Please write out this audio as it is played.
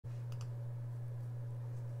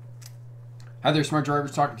Hi there, smart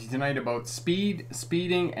drivers. Talking to you tonight about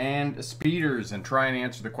speeding, and speeders, and try and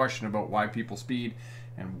answer the question about why people speed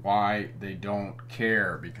and why they don't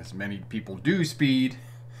care. Because many people do speed,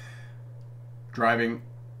 driving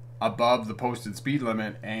above the posted speed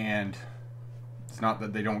limit, and it's not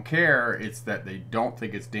that they don't care, it's that they don't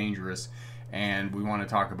think it's dangerous. And we want to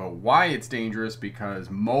talk about why it's dangerous,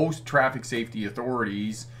 because most traffic safety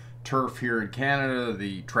authorities, TURF here in Canada,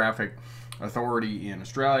 the traffic authority in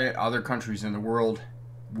Australia, other countries in the world,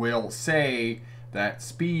 will say that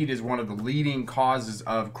speed is one of the leading causes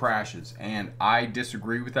of crashes. And I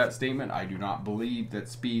disagree with that statement. I do not believe that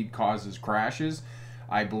speed causes crashes.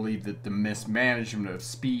 I believe that the mismanagement of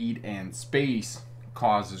speed and space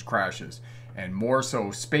causes crashes, and more so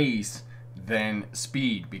space than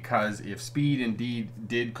speed, because if speed indeed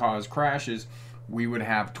did cause crashes, we would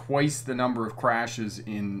have twice the number of crashes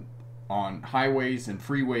on highways and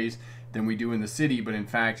freeways than we do in the city. But in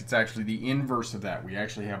fact, it's actually the inverse of that. We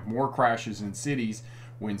actually have more crashes in cities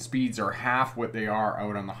when speeds are half what they are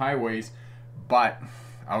out on the highways. But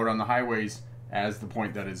out on the highways, as the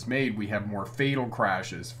point that is made, we have more fatal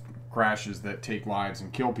crashes that take lives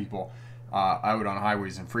and kill people out on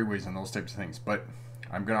highways and freeways and those types of things. But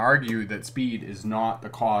I'm going to argue that speed is not the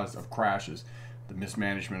cause of crashes. The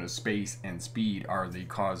mismanagement of space and speed are the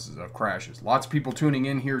causes of crashes. Lots of people tuning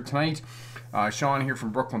in here tonight. Sean here from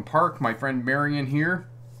Brooklyn Park. My friend Marion here.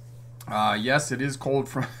 Yes, it is cold.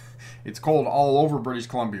 It's cold all over British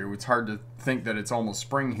Columbia. It's hard to think that it's almost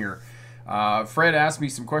spring here. Fred asked me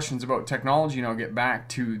some questions about technology, and I'll get back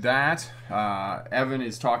to that. Evan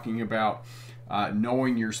is talking about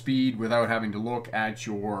knowing your speed without having to look at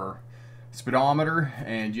your speedometer.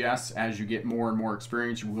 And yes, as you get more and more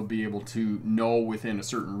experience, you will be able to know within a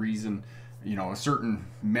certain reason, a certain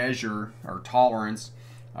measure or tolerance,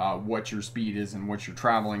 what your speed is and what you're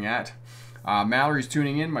traveling at. Mallory's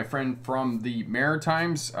tuning in, my friend from the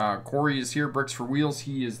Maritimes. Corey is here, Bricks for Wheels.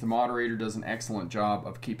 He is the moderator, does an excellent job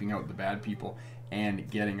of keeping out the bad people and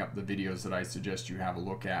getting up the videos that I suggest you have a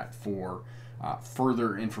look at for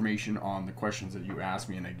further information on the questions that you ask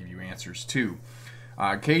me and I give you answers to.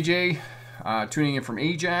 KJ tuning in from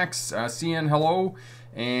Ajax. CN, hello.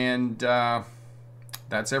 And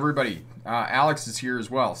that's everybody. Alex is here as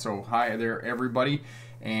well. So hi there, everybody.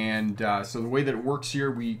 And so the way that it works here,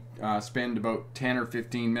 we spend about 10 or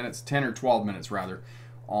 15 minutes, 10 or 12 minutes rather,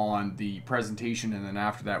 on the presentation. And then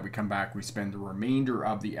after that, we come back, we spend the remainder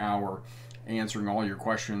of the hour answering all your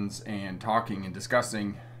questions and talking and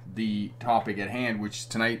discussing the topic at hand, which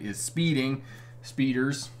tonight is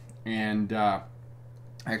speeders. And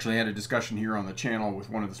I actually had a discussion here on the channel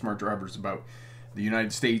with one of the smart drivers about the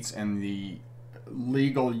United States and the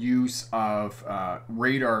legal use of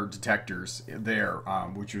radar detectors there,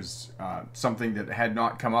 which was something that had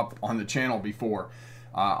not come up on the channel before.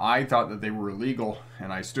 I thought that they were illegal,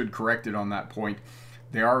 and I stood corrected on that point.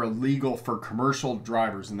 They are illegal for commercial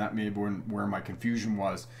drivers, and that may have been where my confusion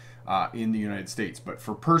was in the United States. But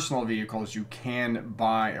for personal vehicles, you can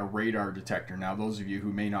buy a radar detector. Now, those of you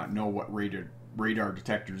who may not know what radar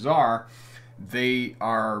detectors are, they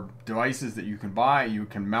are devices that you can buy. You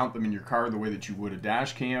can mount them in your car the way that you would a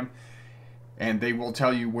dash cam, and they will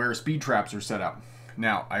tell you where speed traps are set up.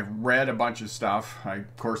 Now, I've read a bunch of stuff.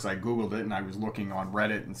 Of course, I Googled it, and I was looking on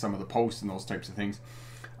Reddit and some of the posts and those types of things.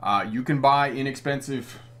 You can buy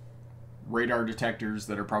inexpensive radar detectors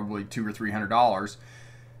that are probably $200 or $300.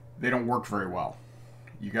 They don't work very well.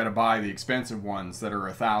 You got to buy the expensive ones that are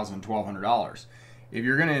 $1,000, $1,200. If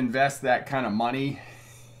you're going to invest that kind of money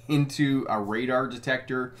into a radar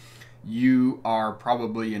detector, you are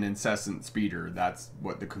probably an incessant speeder. That's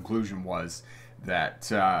what the conclusion was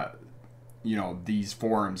that these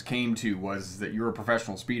forums came to, was that you're a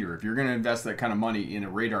professional speeder. If you're going to invest that kind of money in a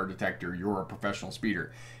radar detector, you're a professional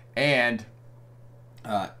speeder. And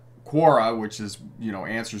Quora, which is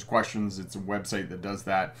answers questions, it's a website that does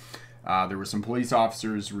that. There were some police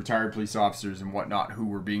officers, retired police officers and whatnot, who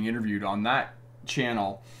were being interviewed on that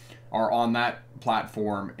channel or on that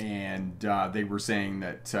platform, and they were saying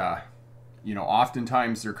that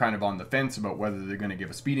oftentimes they're kind of on the fence about whether they're going to give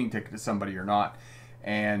a speeding ticket to somebody or not.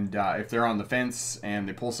 And if they're on the fence and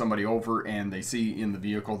they pull somebody over and they see in the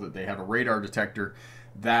vehicle that they have a radar detector,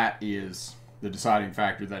 that is the deciding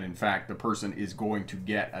factor that in fact the person is going to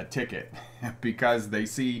get a ticket because they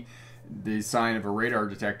see the sign of a radar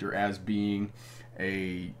detector as being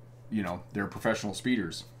they're professional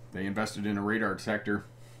speeders. They invested in a radar detector.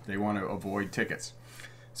 They want to avoid tickets.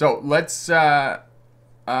 So let's,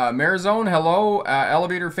 Marizone, hello.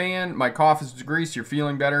 Elevator fan, my cough is grease. You're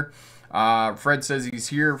feeling better. Fred says he's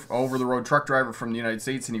here, over-the-road truck driver from the United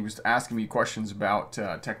States, and he was asking me questions about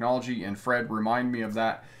technology. And Fred, remind me of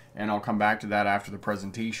that, and I'll come back to that after the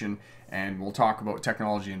presentation, and we'll talk about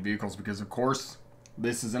technology in vehicles, because of course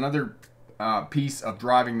this is another piece of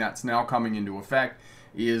driving that's now coming into effect,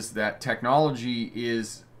 is that technology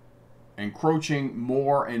is encroaching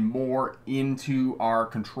more and more into our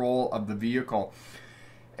control of the vehicle,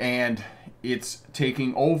 and it's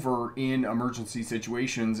taking over in emergency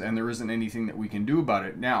situations, and there isn't anything that we can do about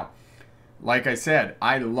it. Now, like I said,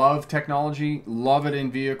 I love technology, love it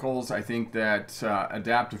in vehicles. I think that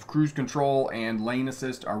adaptive cruise control and lane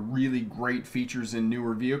assist are really great features in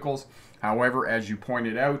newer vehicles. However, as you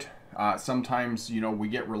pointed out, sometimes, you know, we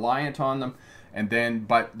get reliant on them, and then,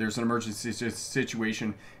 but there's an emergency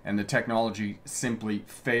situation and the technology simply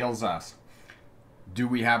fails us. Do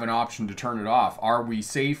we have an option to turn it off? Are we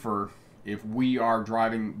safer if we are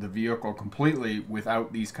driving the vehicle completely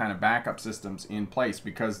without these kind of backup systems in place?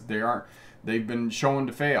 Because they've been shown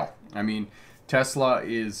to fail. I mean, Tesla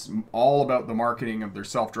is all about the marketing of their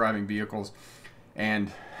self-driving vehicles,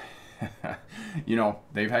 and you know,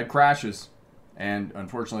 they've had crashes, and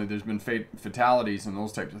unfortunately there's been fatalities and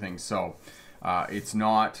those types of things. So it's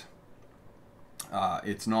not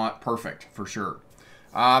perfect for sure.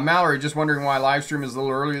 Mallory, just wondering why live stream is a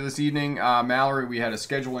little earlier this evening. Mallory, we had a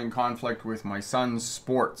scheduling conflict with my son's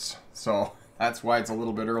sports, so that's why it's a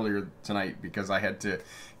little bit earlier tonight, because I had to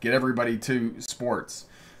get everybody to sports.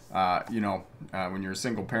 You know, when you're a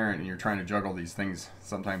single parent and you're trying to juggle these things,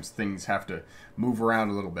 sometimes things have to move around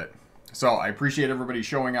a little bit. So I appreciate everybody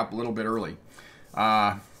showing up a little bit early.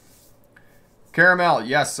 Caramel,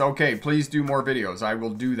 yes, okay, please do more videos. I will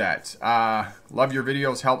do that. Love your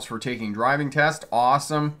videos, helps for taking driving test.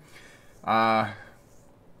 Awesome. All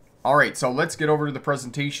right, so let's get over to the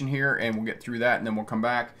presentation here, and we'll get through that, and then we'll come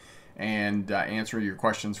back and answer your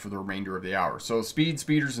questions for the remainder of the hour. So speed,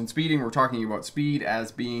 speeders, and speeding. We're talking about speed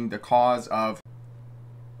as being the cause of...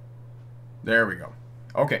 There we go.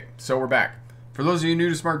 Okay, so we're back. For those of you new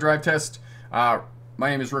to Smart Drive Test, my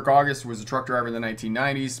name is Rick August, was a truck driver in the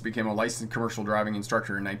 1990s, became a licensed commercial driving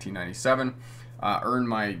instructor in 1997, earned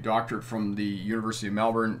my doctorate from the University of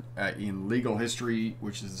Melbourne in legal history,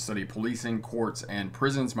 which is the study of policing, courts, and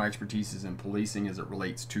prisons. My expertise is in policing as it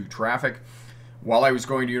relates to traffic. While I was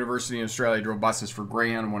going to university in Australia, I drove buses for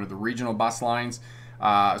Greyhound, one of the regional bus lines.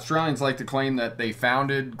 Australians like to claim that they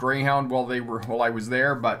founded Greyhound while I was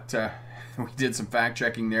there, but we did some fact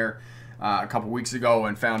checking there a couple weeks ago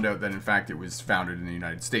and found out that in fact it was founded in the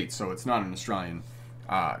United States, so it's not an Australian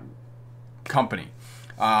company.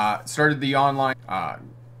 Started the online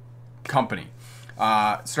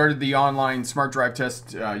Smart Drive Test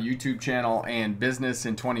YouTube channel and business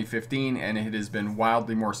in 2015, and it has been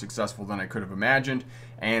wildly more successful than I could have imagined.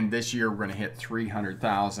 And this year we're going to hit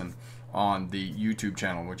 300,000 on the YouTube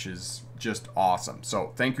channel, which is just awesome.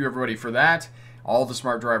 So thank you everybody for that. All the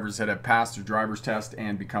smart drivers that have passed their driver's test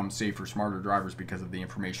and become safer, smarter drivers because of the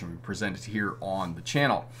information we presented here on the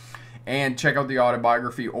channel. And check out the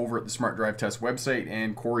autobiography over at the Smart Drive Test website,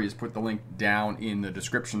 and Corey has put the link down in the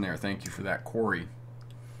description there. Thank you for that, Corey.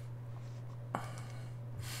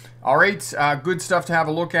 All right, good stuff to have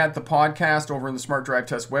a look at. The podcast over in the Smart Drive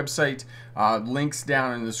Test website. Links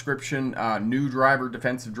down in the description. New driver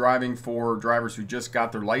defensive driving for drivers who just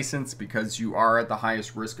got their license, because you are at the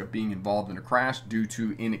highest risk of being involved in a crash due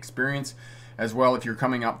to inexperience. As well, if you're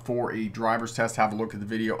coming up for a driver's test, have a look at the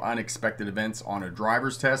video, Unexpected Events on a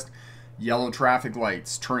Driver's Test. Yellow traffic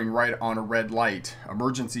lights, turning right on a red light,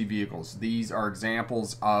 emergency vehicles. These are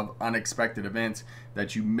examples of unexpected events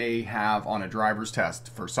that you may have on a driver's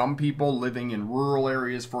test. For some people living in rural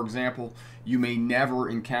areas, for example, you may never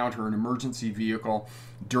encounter an emergency vehicle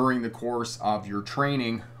during the course of your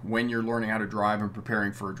training when you're learning how to drive and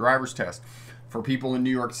preparing for a driver's test. For people in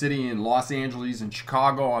New York City and Los Angeles and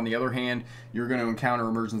Chicago, on the other hand, you're going to encounter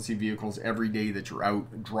emergency vehicles every day that you're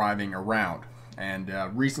out driving around. And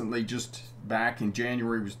recently, just back in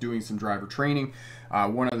January, was doing some driver training.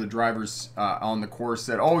 One of the drivers on the course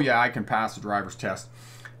said, "Oh yeah, I can pass the driver's test."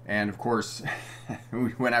 And of course,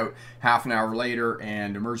 we went out half an hour later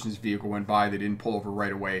and emergency vehicle went by. They didn't pull over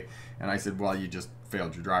right away. And I said, "Well, you just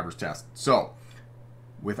failed your driver's test." So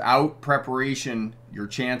without preparation, your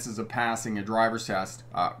chances of passing a driver's test,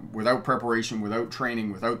 without preparation, without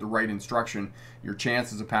training, without the right instruction, your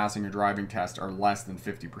chances of passing a driving test are less than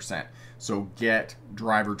 50%. So get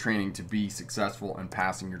driver training to be successful in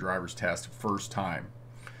passing your driver's test first time.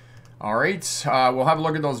 All right, we'll have a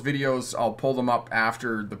look at those videos. I'll pull them up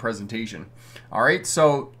after the presentation. All right,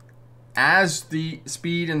 so as the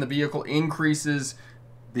speed in the vehicle increases,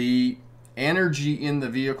 the energy in the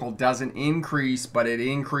vehicle doesn't increase, but it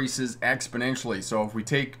increases exponentially. So if we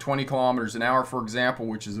take 20 kilometers an hour, for example,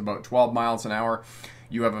 which is about 12 miles an hour,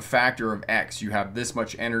 you have a factor of X. You have this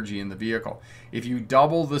much energy in the vehicle. If you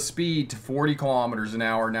double the speed to 40 kilometers an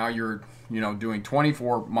hour, now you're doing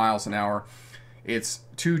 24 miles an hour, it's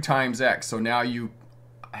 2 times X. So now you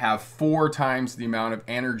have 4 times the amount of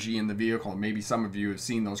energy in the vehicle. Maybe some of you have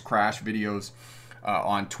seen those crash videos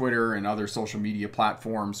on Twitter and other social media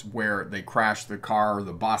platforms where they crash the car or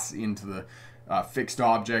the bus into the fixed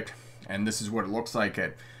object, and this is what it looks like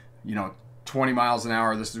at 20 miles an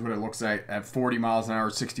hour. This is what it looks like at 40 miles an hour,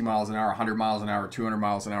 60 miles an hour, 100 miles an hour, 200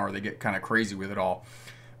 miles an hour. They get kind of crazy with it all.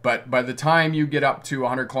 But by the time you get up to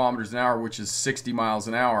 100 kilometers an hour, which is 60 miles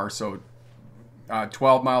an hour, so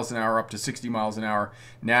 12 miles an hour up to 60 miles an hour,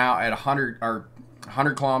 now at 100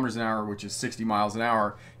 kilometers an hour, which is 60 miles an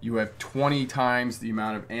hour, you have 20 times the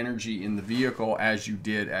amount of energy in the vehicle as you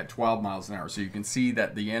did at 12 miles an hour. So you can see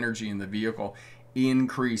that the energy in the vehicle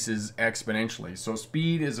increases exponentially. So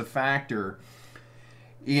speed is a factor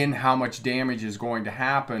in how much damage is going to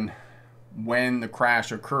happen when the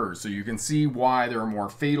crash occurs. So you can see why there are more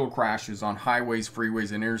fatal crashes on highways,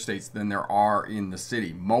 freeways, and interstates than there are in the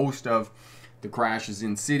city. Most of the crashes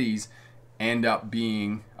in cities end up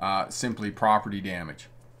being simply property damage.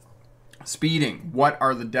 Speeding. What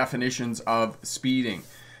are the definitions of speeding?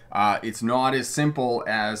 It's not as simple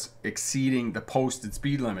as exceeding the posted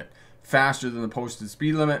speed limit. Faster than the posted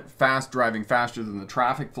speed limit, driving faster than the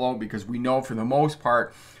traffic flow, because we know for the most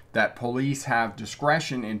part that police have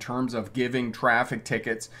discretion in terms of giving traffic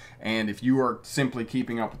tickets, and if you are simply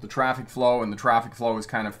keeping up with the traffic flow and the traffic flow is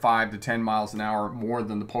kind of 5 to 10 miles an hour more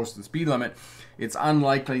than the posted speed limit, it's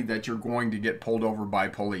unlikely that you're going to get pulled over by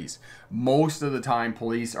police. Most of the time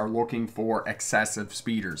police are looking for excessive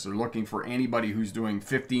speeders. They're looking for anybody who's doing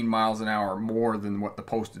 15 miles an hour more than what the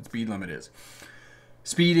posted speed limit is.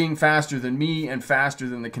 Speeding faster than me and faster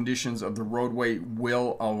than the conditions of the roadway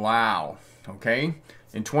will allow. Okay?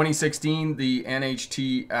 In 2016, the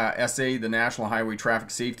NHTSA, the National Highway Traffic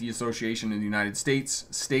Safety Association in the United States,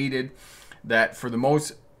 stated that for the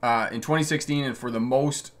most, in 2016 and for the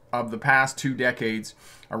most of the past 2 decades,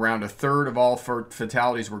 around 1/3 of all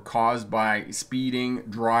fatalities were caused by speeding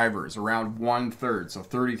drivers, around 1/3, so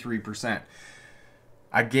 33%.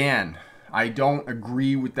 Again, I don't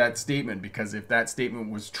agree with that statement, because if that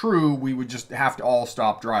statement was true, we would just have to all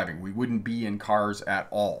stop driving. We wouldn't be in cars at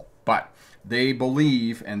all. But they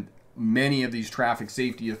believe, and many of these traffic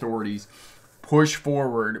safety authorities push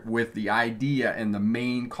forward with the idea, and the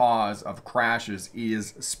main cause of crashes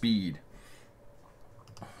is speed.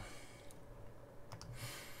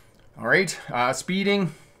 All right,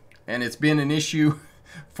 speeding, and it's been an issue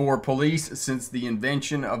for police since the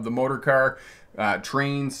invention of the motor car.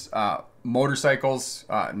 Trains, motorcycles,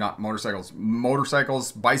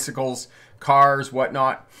 motorcycles, bicycles, cars,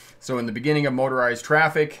 whatnot. So in the beginning of motorized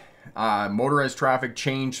traffic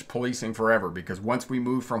changed policing forever, because once we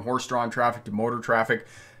moved from horse-drawn traffic to motor traffic,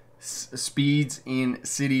 speeds in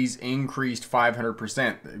cities increased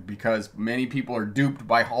 500%, because many people are duped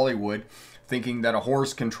by Hollywood, thinking that a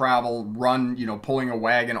horse can run, pulling a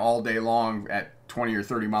wagon all day long at 20 or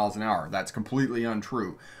 30 miles an hour. That's completely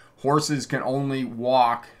untrue. Horses can only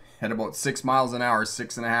walk at about 6 miles an hour,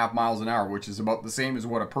 6.5 miles an hour, which is about the same as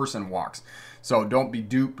what a person walks. So don't be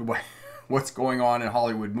duped by what's going on in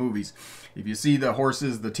Hollywood movies. If you see the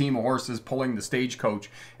horses, the team of horses pulling the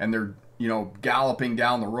stagecoach, and they're galloping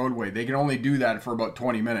down the roadway, they can only do that for about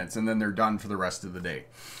 20 minutes, and then they're done for the rest of the day.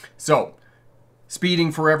 So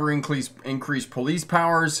speeding forever increased police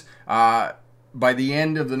powers. By the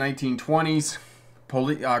end of the 1920s,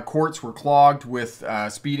 courts were clogged with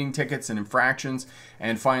speeding tickets and infractions,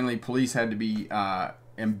 and finally police had to be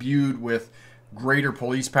imbued with greater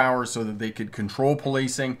police powers so that they could control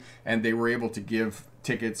policing, and they were able to give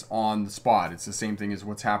tickets on the spot. It's the same thing as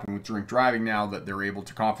what's happening with drink driving now, that they're able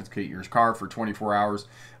to confiscate your car for 24 hours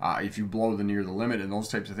if you blow near the limit, and those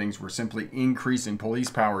types of things were simply increasing police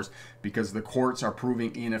powers because the courts are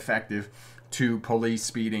proving ineffective to police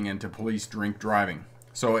speeding and to police drink driving.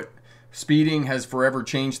 So speeding has forever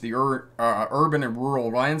changed the urban and rural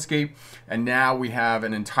landscape, and now we have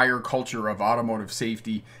an entire culture of automotive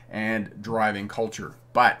safety and driving culture.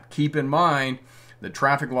 But keep in mind that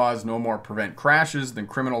traffic laws no more prevent crashes than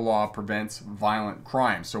criminal law prevents violent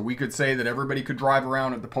crime. So we could say that everybody could drive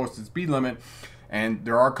around at the posted speed limit, and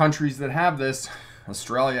there are countries that have this.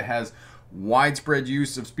 Australia has widespread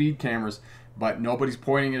use of speed cameras, but nobody's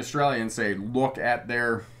pointing at Australia and say, look at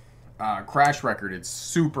their crash record, it's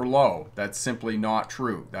super low. That's simply not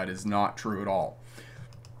true. That is not true at all.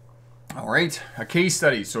 All right, a case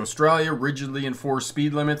study. So Australia rigidly enforced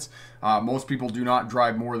speed limits. Most people do not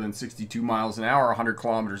drive more than 62 miles an hour, 100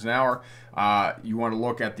 kilometers an hour. You want to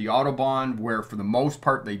look at the Autobahn, where for the most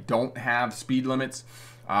part they don't have speed limits.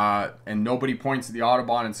 And nobody points at the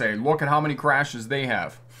Autobahn and say, look at how many crashes they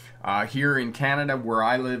have. Here in Canada, where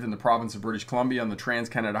I live in the province of British Columbia on the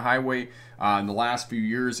Trans-Canada Highway, in the last few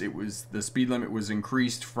years, the speed limit was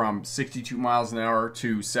increased from 62 miles an hour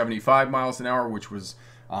to 75 miles an hour, which was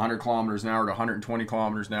 100 kilometers an hour to 120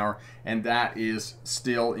 kilometers an hour, and that is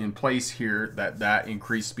still in place here. That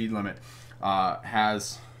increased speed limit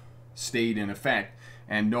has stayed in effect,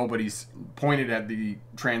 and nobody's pointed at the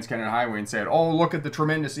Trans-Canada Highway and said, oh, look at the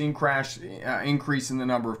tremendous increase in the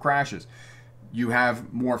number of crashes. You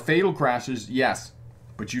have more fatal crashes, yes,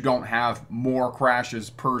 but you don't have more crashes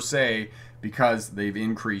per se because they've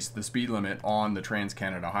increased the speed limit on the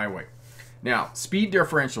Trans-Canada Highway. Now, speed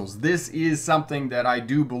differentials. This is something that I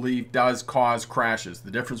do believe does cause crashes. The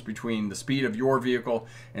difference between the speed of your vehicle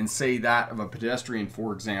and, say, that of a pedestrian,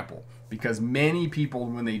 for example. Because many people,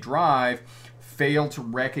 when they drive, fail to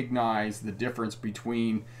recognize the difference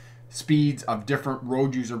between speeds of different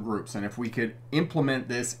road user groups. And if we could implement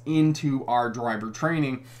this into our driver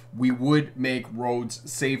training, we would make roads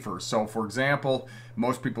safer. So, for example,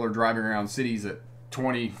 most people are driving around cities at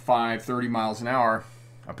 25, 30 miles an hour.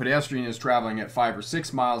 A pedestrian is traveling at 5 or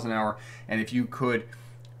 6 miles an hour, and if you could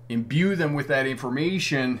imbue them with that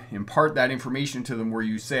information, impart that information to them, where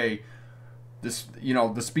you say, this,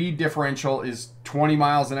 the speed differential is 20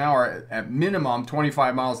 miles an hour at minimum,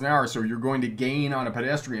 25 miles an hour, so you're going to gain on a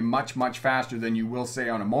pedestrian much, much faster than you will, say,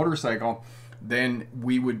 on a motorcycle, then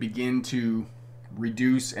we would begin to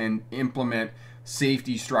reduce and implement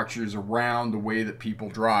safety structures around the way that people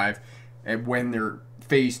drive, and when they're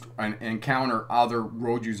faced and encounter other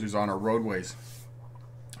road users on our roadways.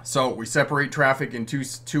 So we separate traffic in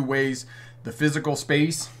two ways: the physical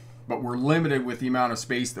space, but we're limited with the amount of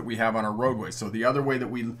space that we have on our roadways. So the other way that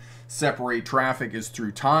we separate traffic is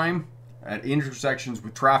through time. At intersections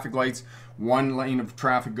with traffic lights, one lane of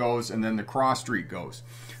traffic goes and then the cross street goes.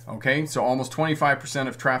 Okay, so almost 25%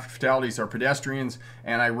 of traffic fatalities are pedestrians,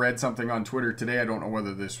 and I read something on Twitter today, I don't know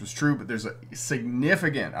whether this was true, but there's a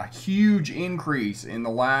huge increase in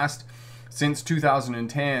since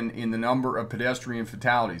 2010 in the number of pedestrian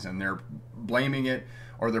fatalities, and they're blaming it,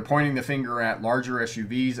 or they're pointing the finger at larger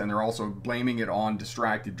SUVs, and they're also blaming it on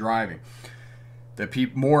distracted driving. That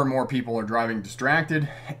more and more people are driving distracted,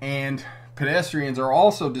 and pedestrians are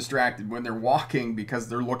also distracted when they're walking because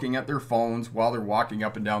they're looking at their phones while they're walking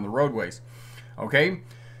up and down the roadways. Okay?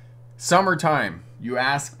 Summertime. You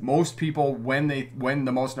ask most people when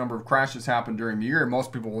the most number of crashes happen during the year.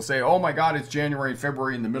 Most people will say, oh my God, it's January,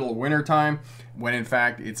 February, in the middle of winter time, when in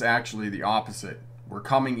fact it's actually the opposite. We're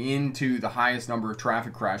coming into the highest number of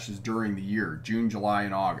traffic crashes during the year, June, July,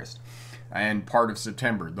 and August, and part of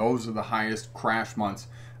September. Those are the highest crash months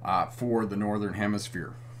for the Northern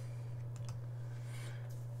Hemisphere.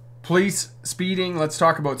 Police speeding. Let's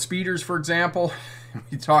talk about speeders, for example.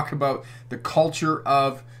 We talk about the culture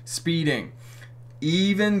of speeding.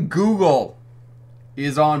 Even Google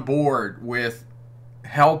is on board with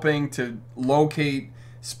helping to locate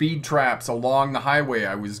speed traps along the highway.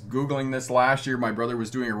 I was Googling this last year. My brother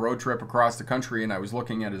was doing a road trip across the country, and I was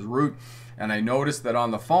looking at his route, and I noticed that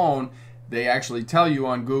on the phone, they actually tell you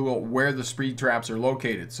on Google where the speed traps are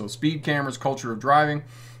located. So speed cameras, culture of driving.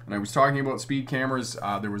 And I was talking about speed cameras.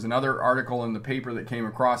 There was another article in the paper that came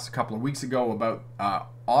across a couple of weeks ago about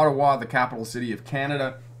Ottawa, the capital city of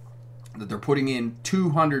Canada, that they're putting in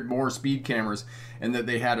 200 more speed cameras, and that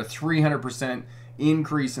they had a 300%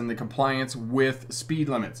 increase in the compliance with speed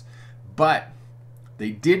limits. But they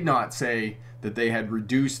did not say that they had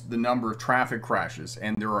reduced the number of traffic crashes.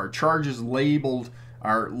 And there are charges leveled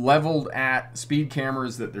at speed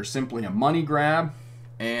cameras that they're simply a money grab.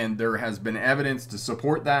 And there has been evidence to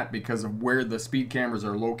support that because of where the speed cameras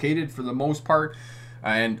are located for the most part.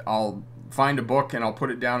 And I'll find a book and I'll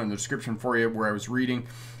put it down in the description for you where I was reading.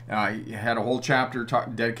 It had a whole chapter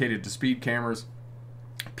dedicated to speed cameras.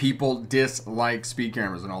 People dislike speed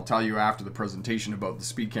cameras, and I'll tell you after the presentation about the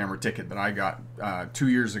speed camera ticket that I got 2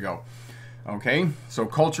 years ago. Okay, so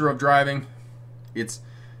culture of driving. It's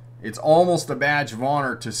almost a badge of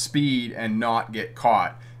honor to speed and not get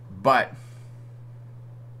caught. But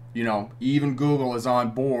even Google is on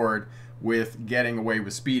board with getting away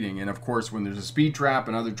with speeding. And of course, when there's a speed trap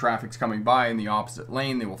and other traffic's coming by in the opposite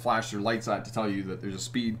lane, they will flash their lights out to tell you that there's a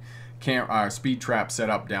speed trap set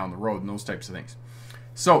up down the road and those types of things.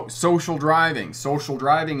 So, social driving. Social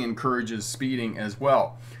driving encourages speeding as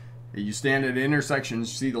well. You stand at an intersection, you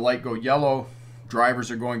see the light go yellow,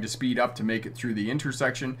 drivers are going to speed up to make it through the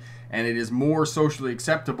intersection, and it is more socially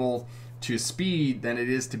acceptable to speed than it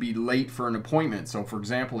is to be late for an appointment. So for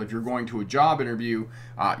example, if you're going to a job interview,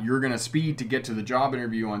 you're going to speed to get to the job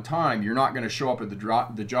interview on time. You're not going to show up at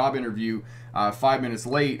the job interview 5 minutes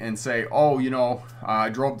late and say, oh, you know, I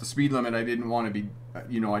drove the speed limit. I didn't want to be,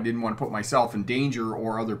 you know, I didn't want to put myself in danger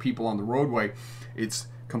or other people on the roadway. It's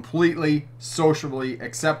completely socially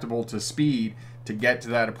acceptable to speed to get to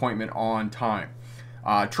that appointment on time.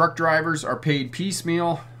 Truck drivers are paid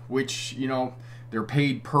piecemeal, which, you know, they're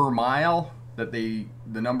paid per mile that the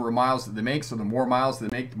number of miles that they make. So the more miles they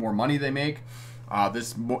make, the more money they make.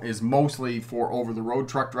 This is mostly for over-the-road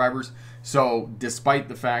truck drivers. So despite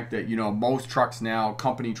the fact that, you know, most trucks now,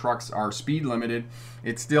 company trucks, are speed limited,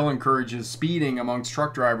 it still encourages speeding amongst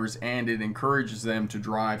truck drivers, and it encourages them to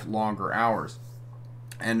drive longer hours.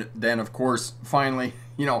 And then, of course, finally,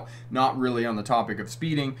 you know, not really on the topic of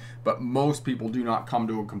speeding, but most people do not come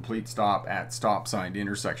to a complete stop at stop-signed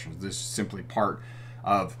intersections. This is simply part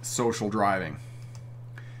of social driving.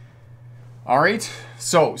 All right,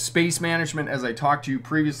 so space management, as I talked to you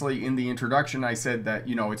previously in the introduction, I said that,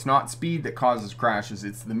 you know, it's not speed that causes crashes,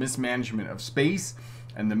 it's the mismanagement of space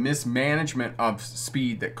and the mismanagement of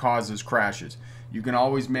speed that causes crashes. You can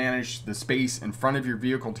always manage the space in front of your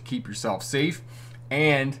vehicle to keep yourself safe,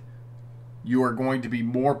 and you are going to be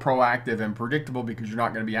more proactive and predictable because you're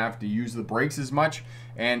not going to be having to use the brakes as much,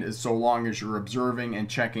 and so long as you're observing and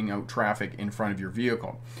checking out traffic in front of your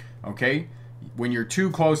vehicle. Okay? When you're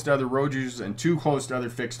too close to other road users and too close to other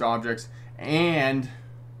fixed objects, and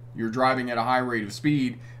you're driving at a high rate of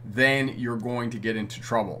speed, then you're going to get into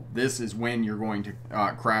trouble. This is when you're going to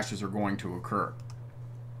crashes are going to occur.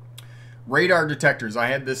 Radar detectors. I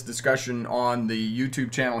had this discussion on the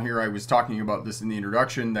YouTube channel here. I was talking about this in the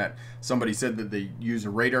introduction, that somebody said that they use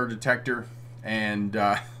a radar detector, and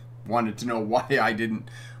wanted to know why I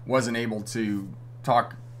wasn't able to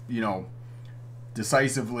talk, you know,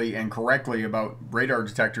 decisively and correctly about radar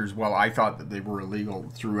detectors. Well, I thought that they were illegal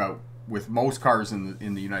throughout with most cars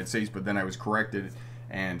in the United States, but then I was corrected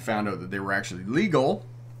and found out that they were actually legal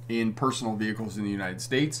in personal vehicles in the United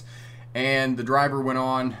States. And the driver went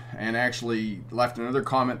on and actually left another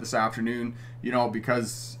comment this afternoon, you know,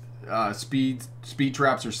 because speed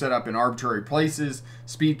traps are set up in arbitrary places,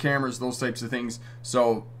 speed cameras, those types of things.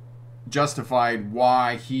 So justified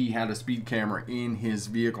why he had a speed camera in his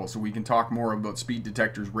vehicle. So we can talk more about speed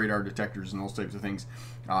detectors, radar detectors, and those types of things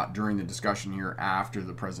during the discussion here after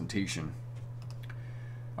the presentation.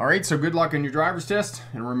 All right, so good luck on your driver's test,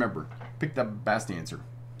 and remember, pick the best answer,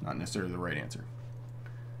 not necessarily the right answer.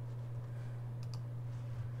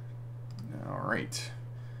 All right.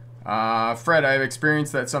 Fred, I have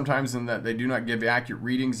experienced that sometimes in that they do not give accurate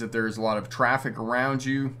readings if there is a lot of traffic around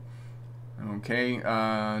you. Okay.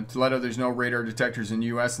 To let others know, radar detectors in the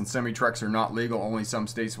U.S. and semi-trucks are not legal. Only some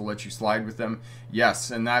states will let you slide with them. Yes,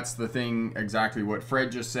 and that's the thing, exactly what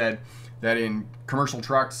Fred just said, that in commercial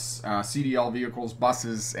trucks, CDL vehicles,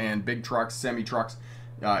 buses, and big trucks, semi-trucks,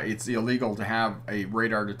 it's illegal to have a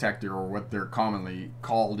radar detector, or what they're commonly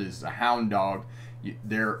called is a hound dog.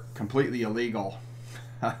 They're completely illegal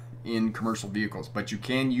in commercial vehicles, but you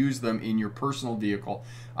can use them in your personal vehicle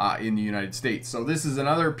in the United States. So this is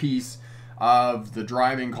another piece of the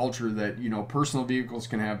driving culture, that, you know, personal vehicles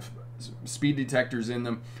can have speed detectors in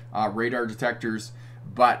them, radar detectors.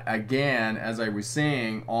 But again, as I was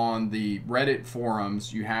saying, on the Reddit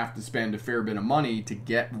forums, you have to spend a fair bit of money to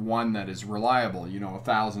get one that is reliable, you know,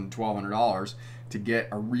 $1,000, $1,200 to get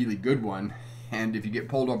a really good one. And if you get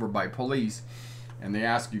pulled over by police and they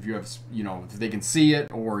ask you if you have, you know, if they can see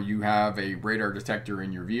it or you have a radar detector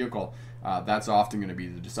in your vehicle, that's often going to be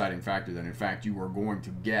the deciding factor that in fact you are going to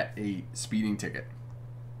get a speeding ticket.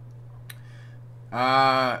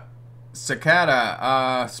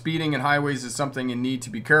 Cicada, speeding in highways is something you need to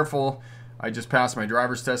be careful. I just passed my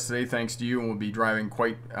driver's test today thanks to you, and will be driving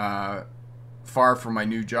quite far from my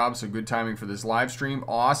new job, so good timing for this live stream.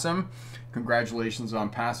 Awesome. Congratulations on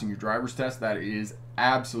passing your driver's test. That is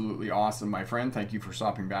absolutely awesome, my friend. Thank you for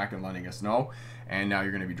stopping back and letting us know. And now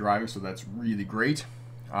you're going to be driving, so that's really great.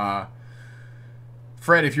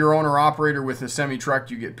 Fred, if you're owner-operator with a semi-truck,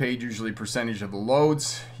 you get paid usually percentage of the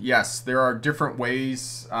loads. Yes, there are different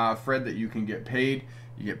ways, Fred, that you can get paid.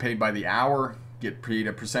 You get paid by the hour, get paid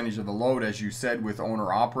a percentage of the load, as you said, with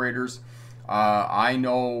owner-operators. I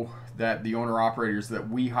know that the owner-operators that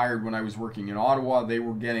we hired when I was working in Ottawa, they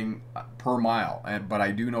were getting per mile. But I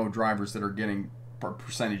do know drivers that are getting per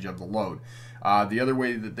percentage of the load. The other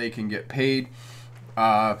way that they can get paid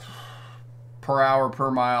per hour, per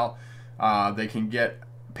mile, they can get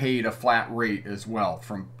paid a flat rate as well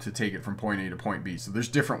to take it from point A to point B. So there's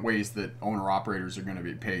different ways that owner-operators are going to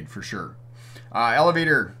be paid for sure.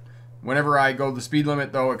 Elevator. Whenever I go the speed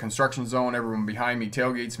limit, though, at construction zone, everyone behind me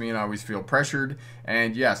tailgates me and I always feel pressured.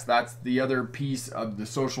 And yes, that's the other piece of the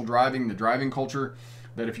social driving, the driving culture,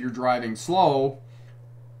 that if you're driving slow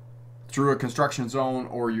through a construction zone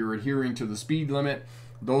or you're adhering to the speed limit,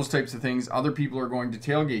 those types of things, other people are going to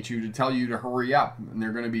tailgate you to tell you to hurry up, and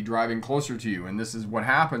they're going to be driving closer to you. And this is what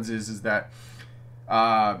happens is that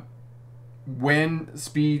when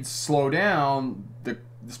speeds slow down, the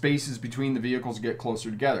spaces between the vehicles get closer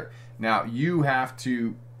together. Now, you have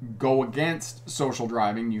to go against social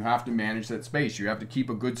driving. You have to manage that space. You have to keep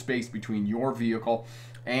a good space between your vehicle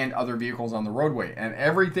and other vehicles on the roadway. And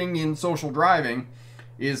everything in social driving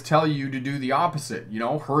is tell you to do the opposite. You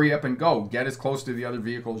know, hurry up and go. Get as close to the other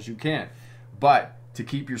vehicle as you can. But to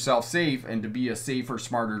keep yourself safe and to be a safer,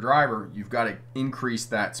 smarter driver, you've got to increase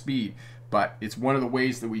that speed. But it's one of the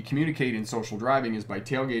ways that we communicate in social driving is by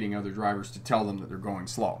tailgating other drivers to tell them that they're going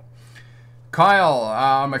slow. Kyle,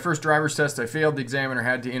 on my first driver's test, I failed. The examiner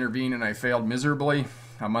had to intervene and I failed miserably.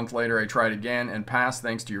 A month later, I tried again and passed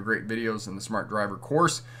thanks to your great videos and the Smart Driver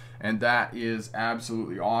course. And that is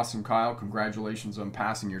absolutely awesome, Kyle. Congratulations on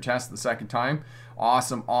passing your test the second time.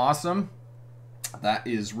 Awesome, awesome. That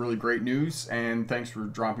is really great news. And thanks for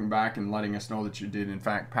dropping back and letting us know that you did, in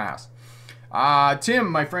fact, pass.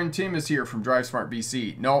 Tim, my friend Tim is here from Drive Smart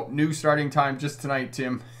BC. No, new starting time just tonight,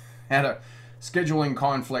 Tim. Had a scheduling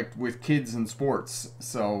conflict with kids and sports,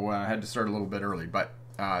 so I had to start a little bit early, but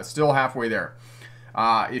still halfway there.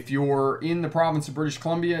 If you're in the province of British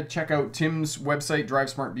Columbia, check out Tim's website,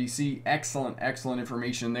 Drive Smart BC. Excellent, excellent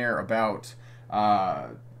information there about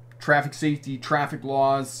traffic safety, traffic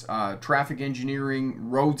laws, traffic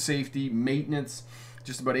engineering, road safety, maintenance,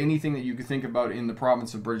 just about anything that you could think about in the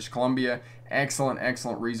province of British Columbia. Excellent,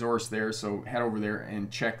 excellent resource there, so head over there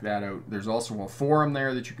and check that out. There's also a forum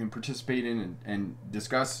there that you can participate in and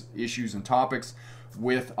discuss issues and topics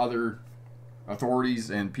with other authorities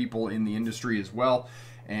and people in the industry as well.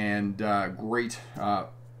 And great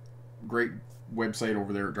website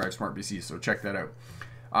over there at Drive Smart BC, so check that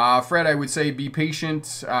out. Fred, I would say be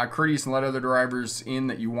patient, courteous, and let other drivers in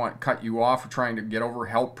that you want cut you off or trying to get over.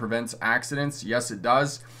 Help prevents accidents. Yes, it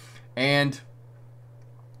does. And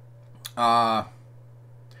the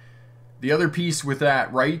other piece with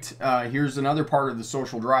that, right? Here's another part of the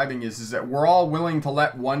social driving is that we're all willing to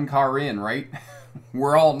let one car in, right?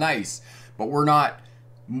 We're all nice, but we're not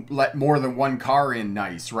let more than one car in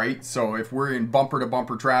nice, right? So if we're in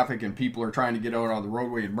bumper-to-bumper traffic and people are trying to get out on the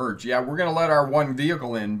roadway and merge, yeah, we're going to let our one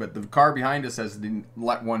vehicle in, but the car behind us has to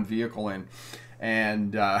let one vehicle in.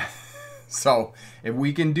 And so if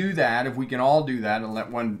we can do that, if we can all do that and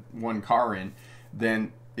let one car in,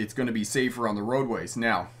 then it's going to be safer on the roadways.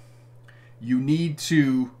 Now, you need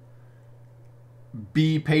to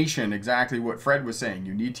be patient, exactly what Fred was saying.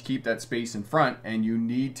 You need to keep that space in front and you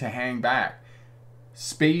need to hang back.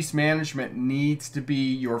 Space management needs to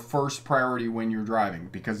be your first priority when you're driving,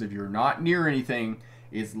 because if you're not near anything,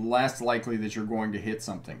 it's less likely that you're going to hit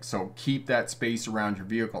something. So keep that space around your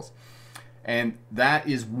vehicles. And that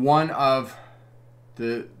is one of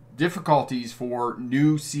the difficulties for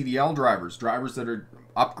new CDL drivers that are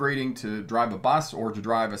upgrading to drive a bus or to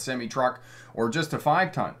drive a semi-truck or just a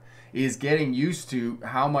 5-ton, is getting used to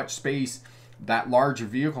how much space that larger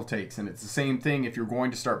vehicle takes. And it's the same thing if you're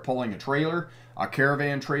going to start pulling a trailer, a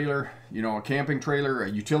caravan trailer, you know, a camping trailer, a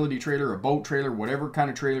utility trailer, a boat trailer, whatever kind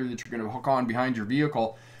of trailer that you're going to hook on behind your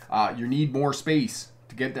vehicle. You need more space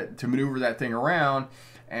to get that, to maneuver that thing around.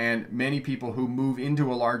 And many people who move into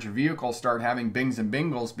a larger vehicle start having bings and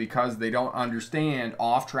bingles because they don't understand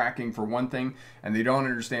off-tracking for one thing, and they don't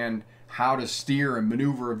understand how to steer and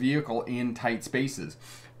maneuver a vehicle in tight spaces.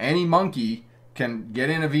 Any monkey can get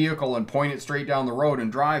in a vehicle and point it straight down the road and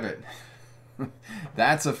drive it.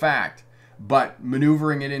 That's a fact. But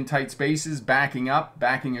maneuvering it in tight spaces, backing up,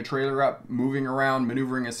 backing a trailer up, moving around,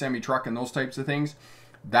 maneuvering a semi-truck and those types of things,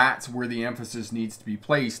 that's where the emphasis needs to be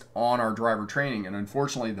placed on our driver training. And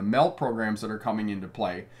unfortunately, the MELT programs that are coming into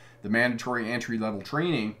play, the mandatory entry-level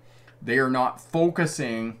training, they are not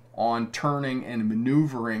focusing on turning and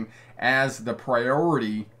maneuvering as the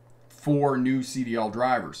priority for new CDL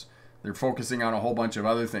drivers. They're focusing on a whole bunch of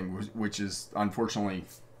other things, which is unfortunately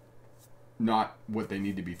not what they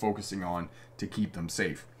need to be focusing on to keep them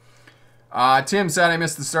safe. Tim said, I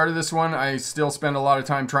missed the start of this one. I still spend a lot of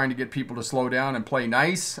time trying to get people to slow down and play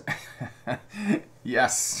nice.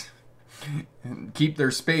 Yes. Keep their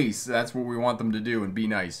space. That's what we want them to do, and be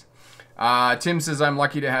nice. Tim says, I'm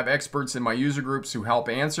lucky to have experts in my user groups who help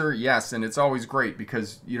answer. Yes, and it's always great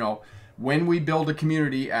because, you know, When we build a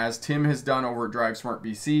community, as Tim has done over at Drive Smart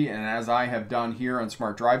BC, and as I have done here on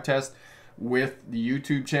Smart Drive Test with the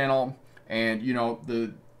YouTube channel, and you know,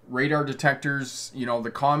 the radar detectors, you know,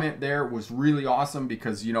 the comment there was really awesome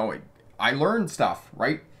because, you know, I learned stuff,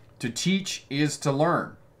 right? To teach is to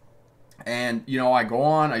learn. And, you know, I go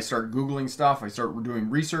on, I start Googling stuff, I start doing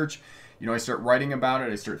research, you know, I start writing about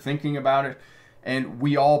it, I start thinking about it, and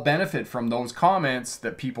we all benefit from those comments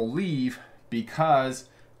that people leave, because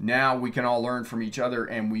now we can all learn from each other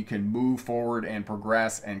and we can move forward and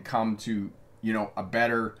progress and come to, you know, a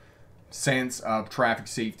better sense of traffic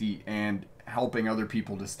safety and helping other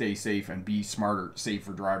people to stay safe and be smarter,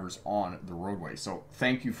 safer drivers on the roadway. So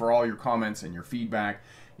thank you for all your comments and your feedback.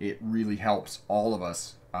 It really helps all of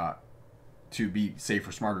us to be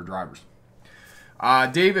safer, smarter drivers.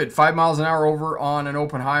 David, 5 miles an hour over on an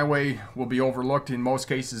open highway will be overlooked in most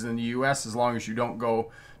cases in the U.S. as long as you don't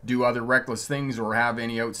go do other reckless things or have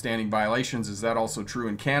any outstanding violations. Is that also true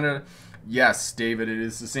in Canada? Yes, David, it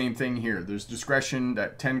is the same thing here. There's discretion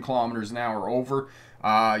at 10 kilometers an hour over.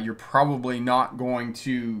 You're probably not going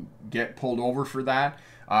to get pulled over for that.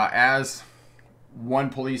 As one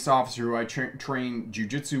police officer who I train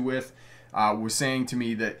jiu-jitsu with was saying to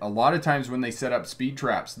me, that a lot of times when they set up speed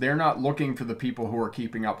traps, they're not looking for the people who are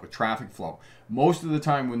keeping up with traffic flow. Most of the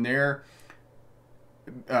time when they're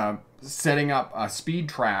setting up a speed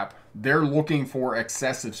trap, they're looking for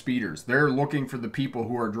excessive speeders. They're looking for the people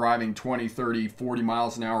who are driving 20, 30, 40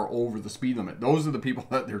 miles an hour over the speed limit. Those are the people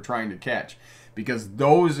that they're trying to catch, because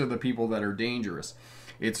those are the people that are dangerous.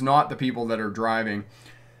 It's not the people that are driving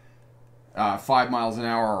 5 miles an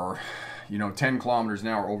hour or, you know, 10 kilometers an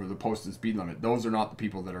hour over the posted speed limit. Those are not the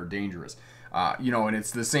people that are dangerous. You know, and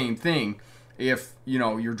it's the same thing if, you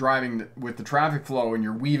know, you're driving with the traffic flow and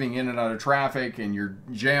you're weaving in and out of traffic and you're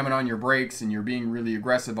jamming on your brakes and you're being really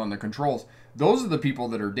aggressive on the controls. Those are the people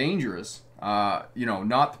that are dangerous, you know,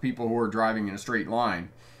 not the people who are driving in a straight line,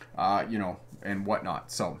 you know, and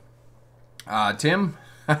whatnot. So, Tim,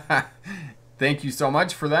 thank you so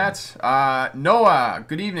much for that. Noah,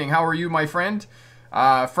 good evening. How are you, my friend?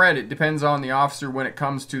 Fred, it depends on the officer when it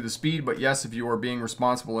comes to the speed, but yes, if you are being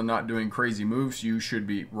responsible and not doing crazy moves, you should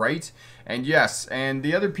be right. And yes, and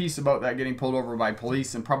the other piece about that getting pulled over by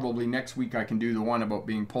police, and probably next week I can do the one about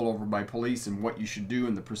being pulled over by police and what you should do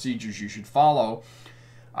and the procedures you should follow,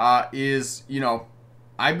 is, you know,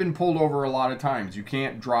 I've been pulled over a lot of times. You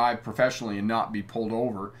can't drive professionally and not be pulled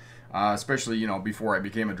over, especially, you know, before I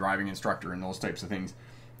became a driving instructor and those types of things.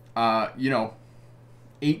 You know,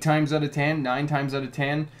 8 times out of 10, 9 times out of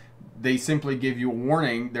 10, they simply give you a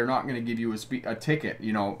warning. They're not going to give you a ticket.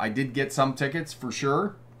 You know, I did get some tickets for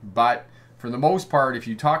sure, but for the most part, if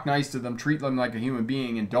you talk nice to them, treat them like a human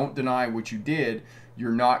being, and don't deny what you did,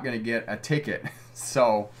 you're not going to get a ticket.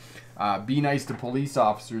 So be nice to police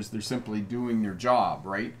officers. They're simply doing their job,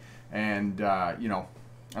 right? And, you know,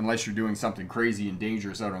 unless you're doing something crazy and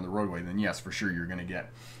dangerous out on the roadway, then yes, for sure you're going to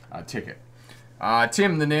get a ticket.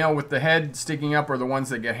 Tim, the nail with the head sticking up are the ones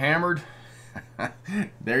that get hammered.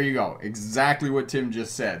 There you go. Exactly what Tim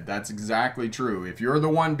just said. That's exactly true. If you're the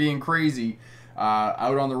one being crazy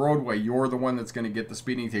out on the roadway, you're the one that's going to get the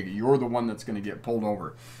speeding ticket. You're the one that's going to get pulled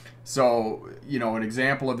over. So, you know, an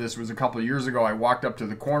example of this was a couple of years ago. I walked up to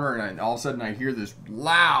the corner and all of a sudden I hear this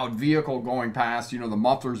loud vehicle going past. You know, the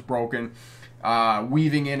muffler's broken,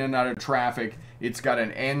 weaving in and out of traffic. It's got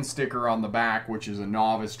an N sticker on the back, which is a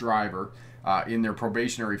novice driver. In their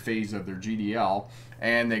probationary phase of their GDL,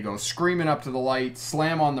 and they go screaming up to the light,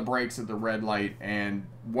 slam on the brakes at the red light, and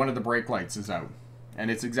one of the brake lights is out. And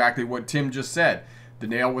it's exactly what Tim just said. The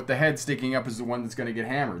nail with the head sticking up is the one that's going to get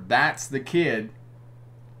hammered. That's the kid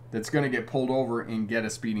that's going to get pulled over and get a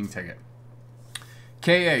speeding ticket.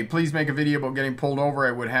 KA, please make a video about getting pulled over.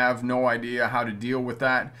 I would have no idea how to deal with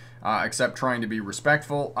that, except trying to be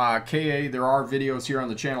respectful. KA, there are videos here on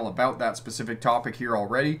the channel about that specific topic here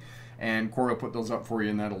already. And Corey will put those up for you,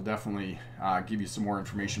 and that'll definitely give you some more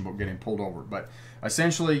information about getting pulled over. But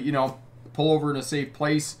essentially, you know, pull over in a safe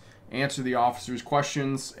place, answer the officer's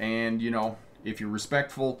questions, and, you know, if you're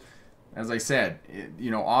respectful, as I said, you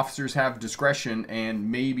know, officers have discretion,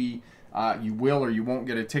 and maybe you will or you won't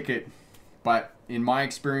get a ticket. But in my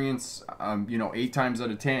experience, you know, 8 times out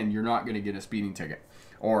of 10, you're not going to get a speeding ticket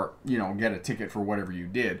or, you know, get a ticket for whatever you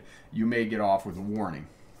did. You may get off with a warning,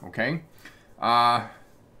 okay?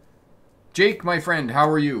 Jake, my friend, how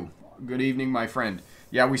are you? Good evening, my friend.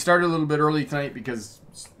 Yeah, we started a little bit early tonight because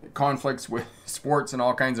conflicts with sports and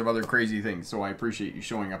all kinds of other crazy things, so I appreciate you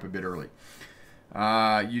showing up a bit early.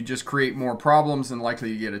 You just create more problems and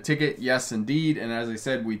likely to get a ticket. Yes, indeed. And as I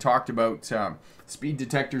said, we talked about speed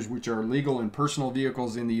detectors, which are legal in personal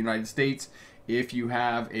vehicles in the United States. if you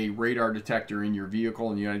have a radar detector in your vehicle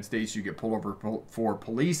in the United States, you get pulled over for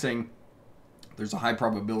policing, there's a high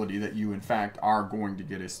probability that you, in fact, are going to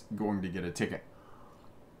get a ticket.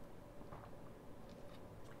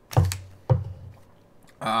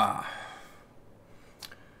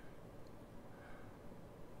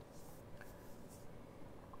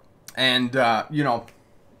 And you know,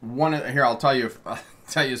 here I'll tell you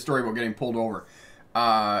a story about getting pulled over.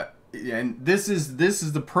 And this is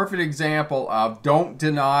the perfect example of don't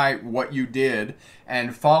deny what you did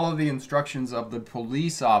and follow the instructions of the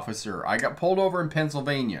police officer. I got pulled over in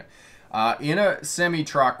Pennsylvania. In a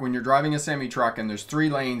semi-truck, when you're driving a semi-truck and there's 3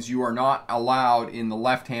 lanes, you are not allowed in the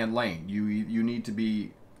left-hand lane. You need to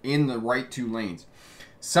be in the right 2 lanes.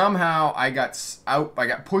 Somehow I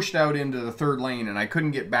got pushed out into the 3rd lane and I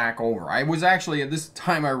couldn't get back over. I was actually, at this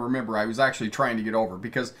time I remember, I was actually trying to get over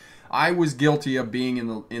because I was guilty of being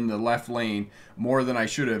in the left lane more than I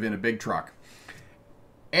should have in a big truck.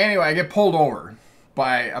 Anyway, I get pulled over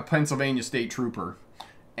by a Pennsylvania state trooper,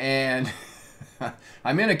 and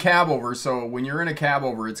I'm in a cab over, so when you're in a cab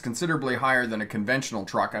over, it's considerably higher than a conventional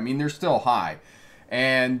truck. I mean, they're still high.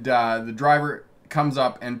 And the driver comes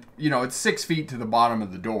up, and you know, it's 6 feet to the bottom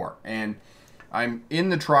of the door, and I'm in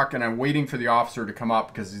the truck and I'm waiting for the officer to come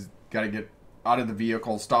up because he's got to get out of the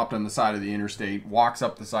vehicle, stopped on the side of the interstate, walks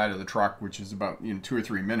up the side of the truck, which is about 2 or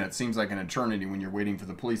 3 minutes. Seems like an eternity when you're waiting for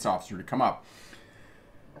the police officer to come up.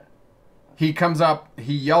 He comes up,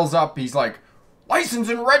 he yells up, he's like, "License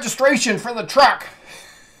and registration for the truck."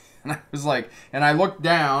 And I was like, and I looked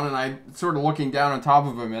down, and I sort of looking down on top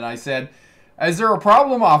of him, and I said, "Is there a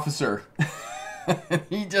problem, officer?" And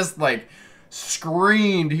he just like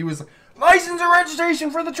screamed. He was like, "License and registration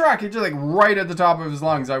for the truck." He just like right at the top of his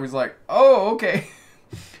lungs. I was like, "Oh, okay."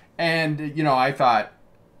 And you know, I thought,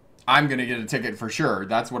 I'm gonna get a ticket for sure.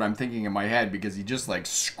 That's what I'm thinking in my head, because he just like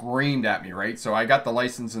screamed at me, right? So I got the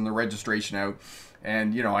license and the registration out,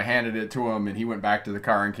 and you know, I handed it to him, and he went back to the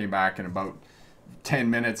car and came back in about 10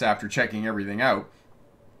 minutes after checking everything out.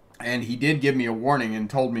 And he did give me a warning and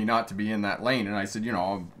told me not to be in that lane. And I said, you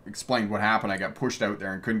know, I explained what happened. I got pushed out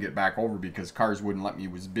there and couldn't get back over because cars wouldn't let me.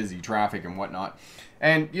 It was busy traffic and whatnot.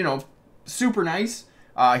 And, you know, super nice.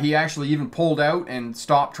 He actually even pulled out and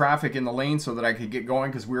stopped traffic in the lane so that I could get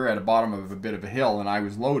going, because we were at the bottom of a bit of a hill and I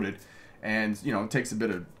was loaded. And, you know, it takes a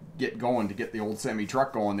bit of get going to get the old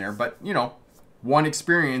semi-truck going there. But, you know, one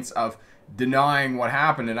experience of denying what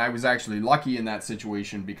happened, and I was actually lucky in that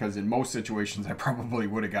situation, because in most situations I probably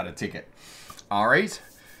would have got a ticket. All right.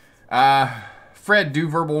 Fred, do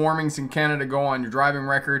verbal warnings in Canada go on your driving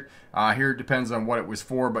record? Here it depends on what it was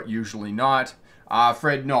for, but usually not.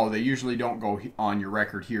 Fred, no, they usually don't go on your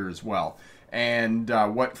record here as well. And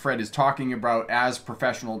what Fred is talking about, as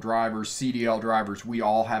professional drivers, CDL drivers, we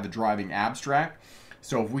all have a driving abstract.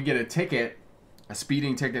 So if we get a ticket, a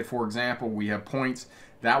speeding ticket, for example, we have points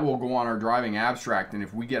that will go on our driving abstract. And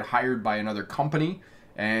if we get hired by another company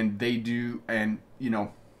and they do, and you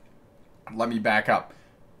know, let me back up.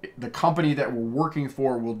 The company that we're working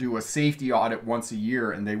for will do a safety audit once a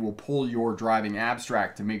year, and they will pull your driving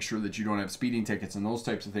abstract to make sure that you don't have speeding tickets and those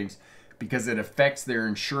types of things, because it affects their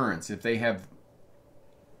insurance. If they have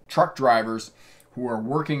truck drivers who are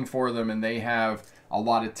working for them and they have a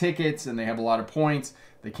lot of tickets and they have a lot of points,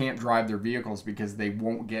 they can't drive their vehicles because they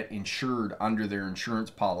won't get insured under their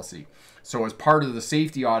insurance policy. So as part of the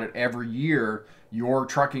safety audit every year, your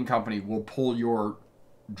trucking company will pull your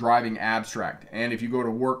driving abstract. And if you go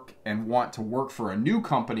to work and want to work for a new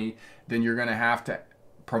company, then you're going to have to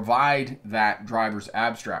provide that driver's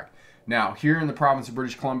abstract. Now, here in the province of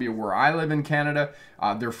British Columbia, where I live in Canada,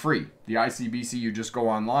 they're free. The ICBC, you just go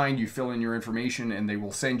online, you fill in your information, and they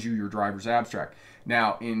will send you your driver's abstract.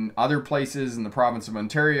 Now, in other places in the province of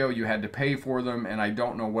Ontario, you had to pay for them, and I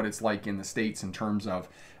don't know what it's like in the States in terms of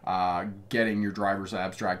getting your driver's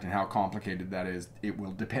abstract and how complicated that is. It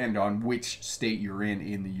will depend on which state you're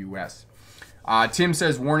in the U.S. Tim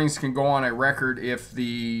says warnings can go on a record if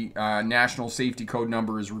the national safety code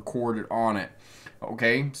number is recorded on it.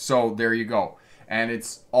 Okay, so there you go. And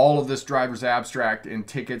it's all of this driver's abstract and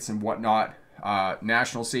tickets and whatnot.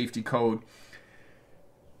 National safety code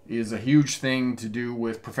is a huge thing to do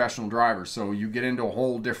with professional drivers. So you get into a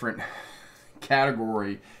whole different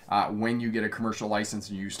category when you get a commercial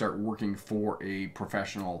license and you start working for a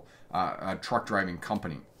professional truck driving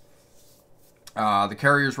company. The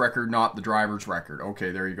carrier's record, not the driver's record.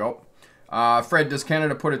 Okay, there you go. Fred, does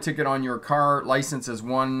Canada put a ticket on your car license as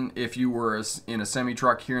one if you were in a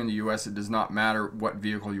semi-truck? Here in the U.S., it does not matter what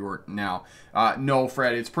vehicle you are now. No,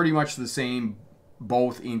 Fred, it's pretty much the same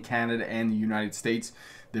both in Canada and the United States.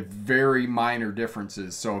 They're very minor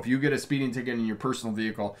differences. So if you get a speeding ticket in your personal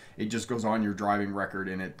vehicle, it just goes on your driving record,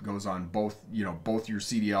 and it goes on both, both your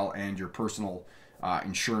CDL and your personal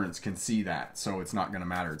insurance can see that. So it's not going to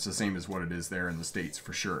matter. It's the same as what it is there in the States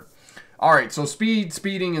for sure. All right, so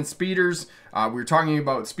speeding, and speeders. We're talking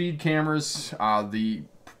about speed cameras. The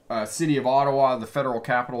city of Ottawa, the federal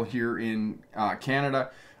capital here in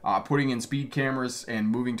Canada, putting in speed cameras and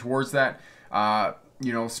moving towards that.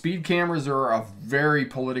 Speed cameras are a very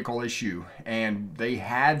political issue, and they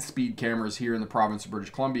had speed cameras here in the province of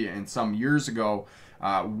British Columbia. And some years ago,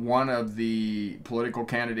 one of the political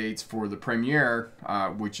candidates for the premier,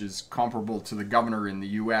 which is comparable to the governor in the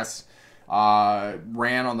U.S.,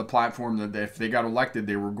 ran on the platform that if they got elected,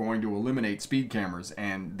 they were going to eliminate speed cameras.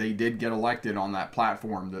 And they did get elected on that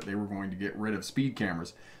platform that they were going to get rid of speed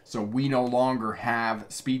cameras. So we no longer have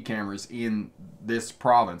speed cameras in this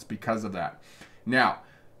province because of that. Now,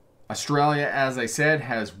 Australia, as I said,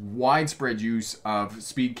 has widespread use of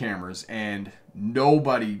speed cameras, and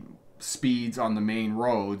nobody speeds on the main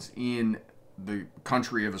roads in the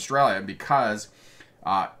country of Australia because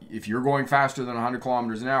if you're going faster than 100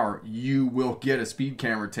 kilometers an hour, you will get a speed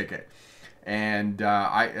camera ticket. And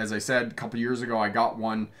as I said, a couple years ago, I got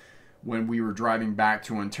one when we were driving back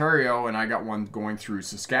to Ontario, and I got one going through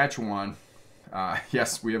Saskatchewan.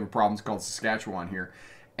 Yes, we have a province called Saskatchewan here.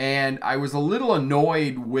 And I was a little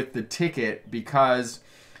annoyed with the ticket because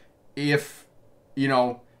it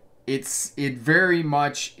very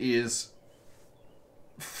much is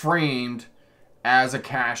framed as a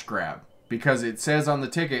cash grab, because it says on the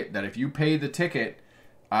ticket that if you pay the ticket,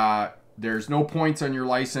 there's no points on your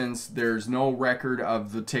license, there's no record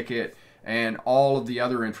of the ticket, and all of the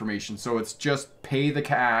other information. So it's just pay the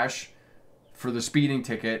cash for the speeding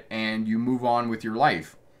ticket and you move on with your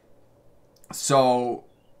life. So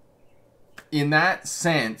in that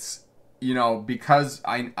sense, because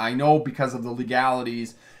I know because of the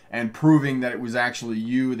legalities and proving that it was actually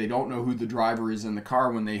you, they don't know who the driver is in the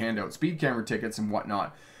car when they hand out speed camera tickets and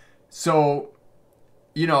whatnot. So,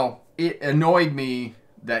 it annoyed me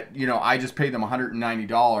that, I just paid them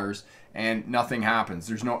 $190 and nothing happens.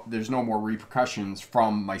 There's no more repercussions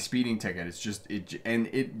from my speeding ticket. It's just, and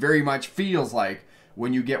it very much feels like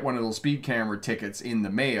when you get one of those speed camera tickets in the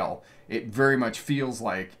mail, it very much feels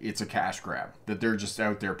like it's a cash grab, that they're just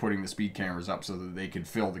out there putting the speed cameras up so that they can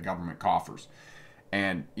fill the government coffers.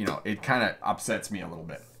 And, it kind of upsets me a little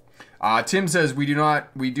bit. Tim says,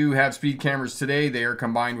 we do have speed cameras today. They are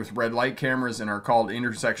combined with red light cameras and are called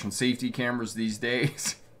intersection safety cameras these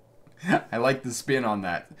days. I like the spin on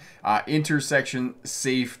that. Intersection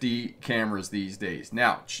safety cameras these days.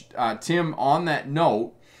 Now, Tim, on that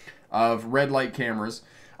note of red light cameras,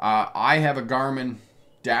 I have a Garmin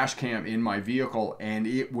dash cam in my vehicle, and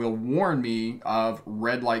it will warn me of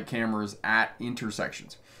red light cameras at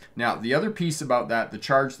intersections. Now, the other piece about that, the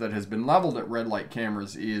charge that has been leveled at red light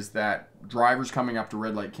cameras, is that drivers coming up to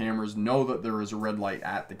red light cameras know that there is a red light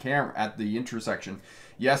at the intersection.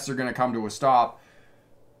 Yes, they're going to come to a stop,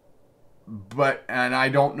 and I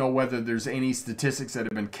don't know whether there's any statistics that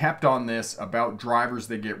have been kept on this about drivers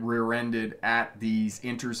that get rear-ended at these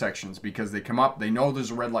intersections, because they come up, they know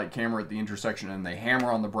there's a red light camera at the intersection, and they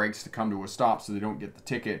hammer on the brakes to come to a stop so they don't get the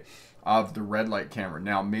ticket of the red light camera.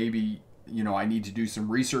 Now, maybe, I need to do some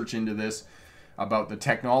research into this about the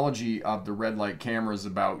technology of the red light cameras,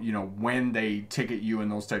 about, when they ticket you and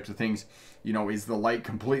those types of things. Is the light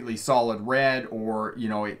completely solid red, or,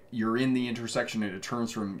 you're in the intersection and it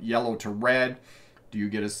turns from yellow to red? Do you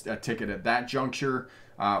get a ticket at that juncture?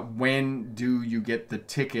 When do you get the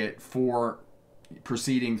ticket for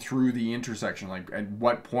proceeding through the intersection? Like, at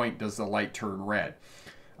what point does the light turn red?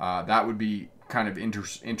 That would be kind of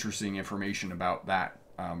interesting information about that.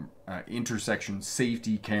 Intersection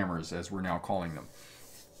safety cameras, as we're now calling them.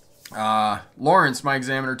 Lawrence, my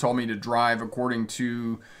examiner, told me to drive according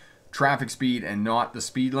to traffic speed and not the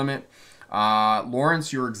speed limit.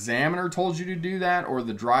 Lawrence, your examiner told you to do that, or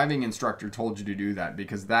the driving instructor told you to do that?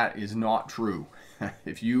 Because that is not true.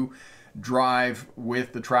 If you drive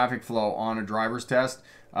with the traffic flow on a driver's test,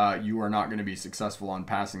 you are not going to be successful on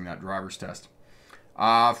passing that driver's test.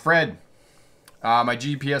 Fred, my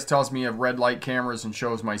GPS tells me I have red light cameras and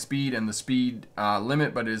shows my speed and the speed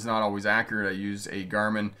limit, but it is not always accurate. I use a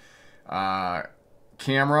Garmin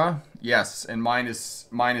camera. Yes, and mine is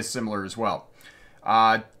similar as well.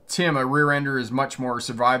 Tim, a rear ender is much more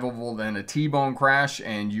survivable than a T-bone crash,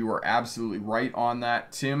 and you are absolutely right on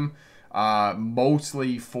that, Tim.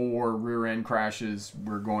 Mostly for rear end crashes,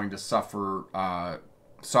 we're going to suffer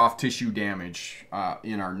soft tissue damage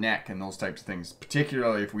in our neck and those types of things,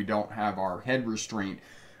 particularly if we don't have our head restraint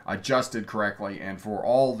adjusted correctly. And for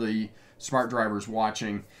all the smart drivers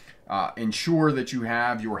watching, ensure that you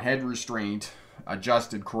have your head restraint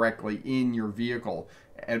adjusted correctly in your vehicle.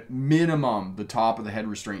 At minimum, the top of the head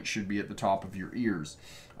restraint should be at the top of your ears.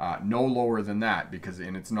 No lower than that, because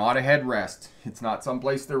and it's not a headrest. It's not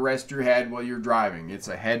someplace to rest your head while you're driving. It's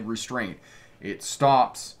a head restraint. It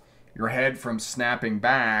stops your head from snapping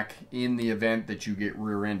back in the event that you get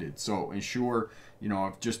rear-ended. So ensure, you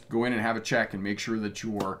know, just go in and have a check and make sure that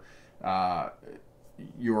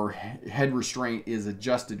your head restraint is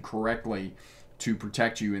adjusted correctly to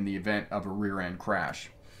protect you in the event of a rear-end crash.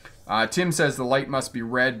 Tim says the light must be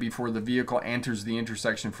red before the vehicle enters the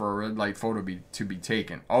intersection for a red light photo to be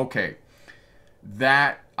taken. Okay,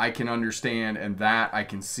 that I can understand, and that I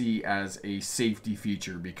can see as a safety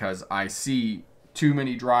feature, because I see too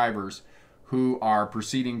many drivers who are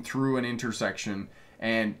proceeding through an intersection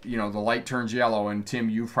and, you know, the light turns yellow. And Tim,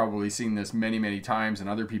 you've probably seen this many, many times, and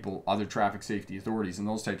other people, other traffic safety authorities and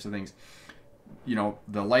those types of things. You know,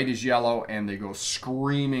 the light is yellow and they go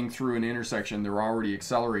screaming through an intersection. They're already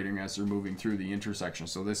accelerating as they're moving through the intersection.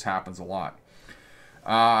 So this happens a lot.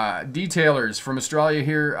 Detailers from Australia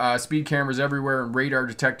here. Speed cameras everywhere and radar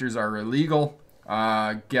detectors are illegal. We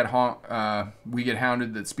get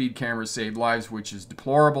hounded that speed cameras save lives, which is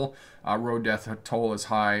deplorable. Road death toll is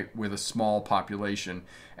high with a small population.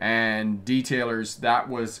 And detailers, that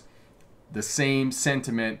was the same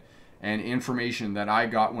sentiment and information that I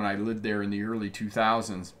got when I lived there in the early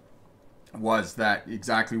 2000s, was that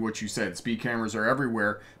exactly what you said. Speed cameras are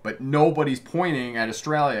everywhere, but nobody's pointing at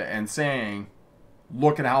Australia and saying,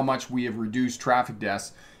 look at how much we have reduced traffic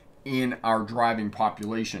deaths in our driving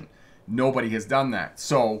population. Nobody has done that.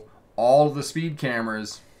 So all the speed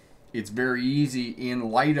cameras, it's very easy in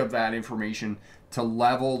light of that information to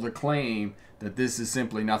level the claim that this is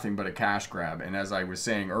simply nothing but a cash grab. And as I was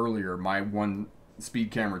saying earlier, my one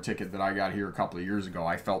speed camera ticket that I got here a couple of years ago,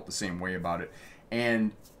 I felt the same way about it.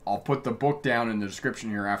 And I'll put the book down in the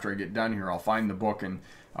description here after I get done here. I'll find the book, and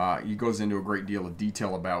he goes into a great deal of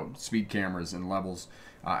detail about speed cameras and levels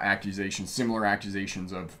accusations, similar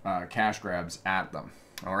accusations of cash grabs at them.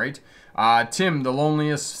 All right. Tim, the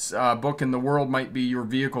loneliest book in the world might be your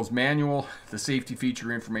vehicle's manual. The safety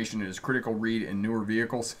feature information is critical read in newer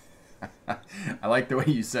vehicles. I like the way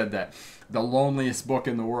you said that. The loneliest book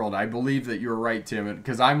in the world. I believe that you're right, Tim,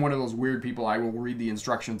 because I'm one of those weird people. I will read the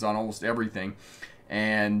instructions on almost everything.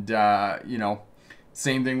 And, you know,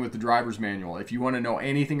 same thing with the driver's manual. If you want to know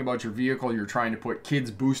anything about your vehicle, you're trying to put kids'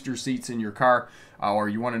 booster seats in your car, or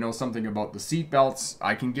you want to know something about the seat belts,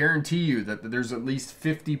 I can guarantee you that there's at least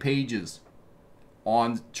 50 pages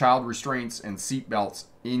on child restraints and seat belts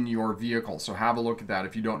in your vehicle. So have a look at that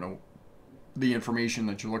if you don't know the information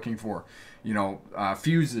that you're looking for. You know,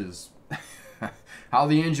 fuses, how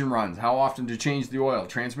the engine runs, how often to change the oil,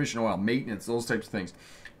 transmission oil, maintenance, those types of things.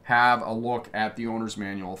 Have a look at the owner's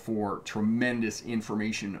manual for tremendous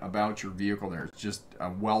information about your vehicle there. It's just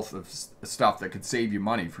a wealth of stuff that could save you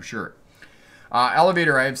money for sure.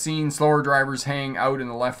 Elevator, I have seen slower drivers hang out in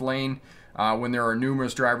the left lane when there are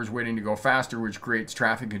numerous drivers waiting to go faster, which creates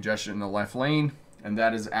traffic congestion in the left lane. And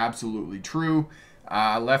that is absolutely true.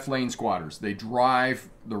 Left lane squatters, they drive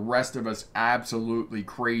the rest of us absolutely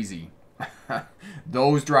crazy.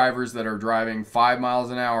 Those drivers that are driving 5 miles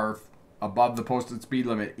an hour above the posted speed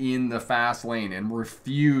limit in the fast lane and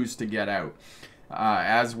refuse to get out.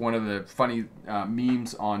 As one of the funny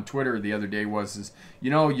memes on Twitter the other day was,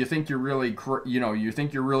 you know, you think you're really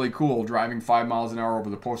cool driving 5 miles an hour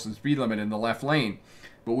over the posted speed limit in the left lane,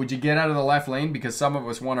 but would you get out of the left lane because some of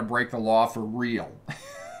us want to break the law for real?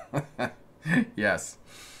 Yes.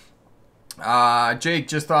 Jake,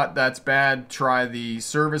 just thought that's bad. Try the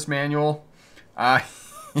service manual.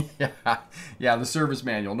 Yeah, the service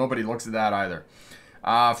manual. Nobody looks at that either.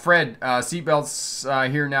 Fred, seatbelts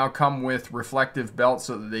here now come with reflective belts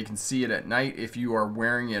so that they can see it at night if you are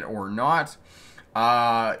wearing it or not.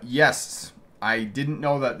 Yes, I didn't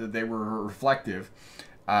know that they were reflective.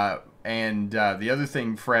 And the other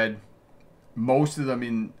thing, Fred, most of them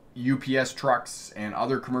in UPS trucks and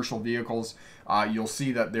other commercial vehicles, you'll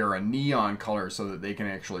see that they're a neon color so that they can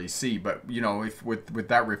actually see. But you know, if with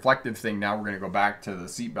that reflective thing, now we're going to go back to the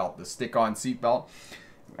seatbelt, the stick-on seatbelt.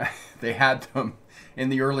 They had them in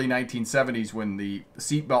the early 1970s when the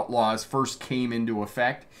seatbelt laws first came into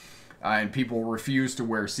effect, and people refused to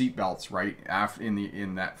wear seatbelts. Right after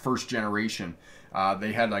in that first generation,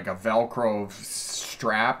 they had like a Velcro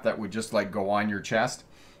strap that would just like go on your chest.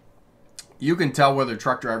 You can tell whether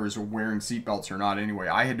truck drivers are wearing seatbelts or not anyway.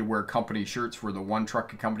 I had to wear company shirts for the one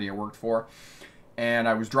truck company I worked for. And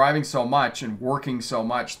I was driving so much and working so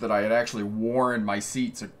much that I had actually worn my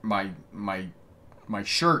seats, my my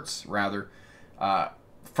shirts rather,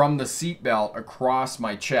 from the seatbelt across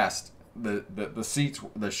my chest. The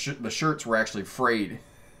shirts were actually frayed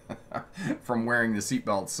from wearing the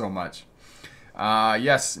seatbelts so much.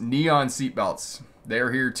 Yes, neon seatbelts.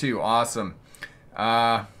 They're here too. Awesome.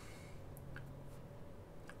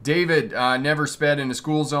 David, never sped in a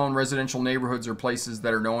school zone. Residential neighborhoods are places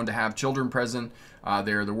that are known to have children present.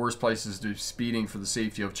 They're the worst places to be speeding for the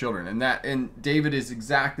safety of children. And David is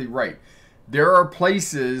exactly right. There are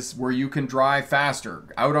places where you can drive faster,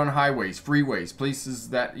 out on highways, freeways, places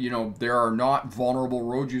that, you know, there are not vulnerable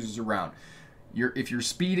road users around. If you're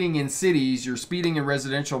speeding in cities, you're speeding in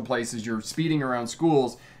residential places, you're speeding around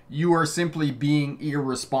schools, you are simply being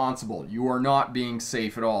irresponsible. You are not being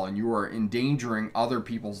safe at all, and you are endangering other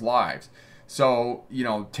people's lives. So, you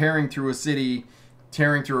know, tearing through a city,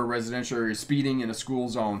 tearing through a residential area, speeding in a school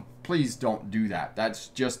zone, please don't do that. That's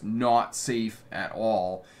just not safe at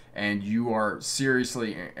all, and you are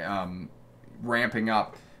seriously ramping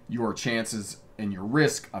up your chances and your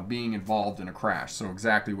risk of being involved in a crash. So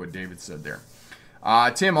exactly what David said there.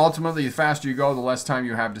 Tim, ultimately, the faster you go, the less time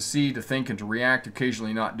you have to see, to think, and to react.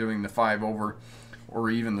 Occasionally not doing the 5 over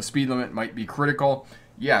or even the speed limit might be critical.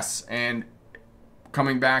 Yes, and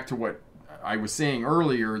coming back to what I was saying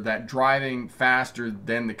earlier, that driving faster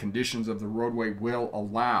than the conditions of the roadway will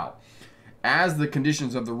allow. As the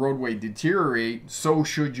conditions of the roadway deteriorate, so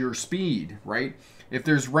should your speed, right? If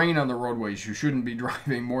there's rain on the roadways, you shouldn't be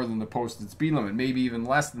driving more than the posted speed limit, maybe even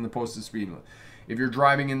less than the posted speed limit. If you're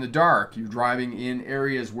driving in the dark, you're driving in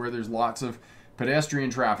areas where there's lots of pedestrian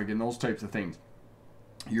traffic and those types of things,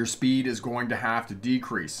 your speed is going to have to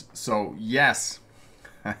decrease. So yes,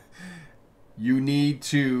 you need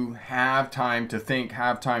to have time to think,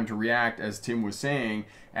 have time to react, as Tim was saying,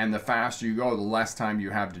 and the faster you go, the less time you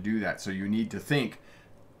have to do that. So you need to think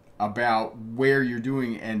about where you're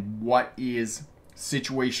doing and what is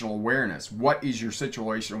situational awareness. What is your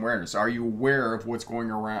situational awareness? Are you aware of what's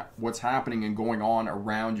going around, what's happening and going on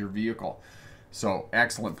around your vehicle? So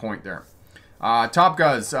excellent point there. Top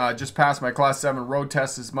Guys, just passed my Class 7 road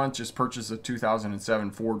test this month. Just purchased a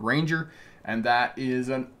 2007 Ford Ranger, and that is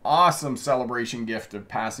an awesome celebration gift of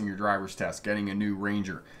passing your driver's test, getting a new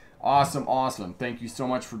Ranger. Awesome, awesome. Thank you so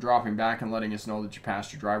much for dropping back and letting us know that you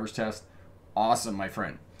passed your driver's test. Awesome, my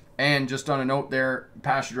friend. And just on a note there,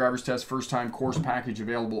 pass your driver's test, first time course package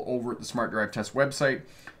available over at the Smart Drive Test website.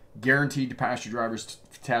 Guaranteed to pass your driver's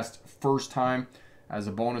test first time. As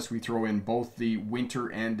a bonus, we throw in both the winter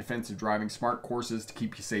and defensive driving smart courses to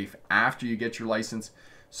keep you safe after you get your license.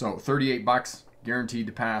 So $38, guaranteed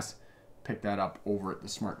to pass. Pick that up over at the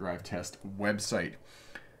Smart Drive Test website.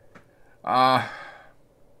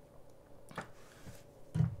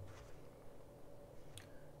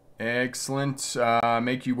 Excellent.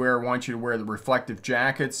 Want you to wear the reflective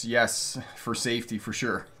jackets. Yes, for safety, for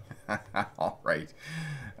sure. All right.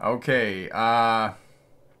 Okay.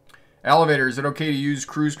 Elevator, is it okay to use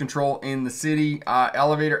cruise control in the city?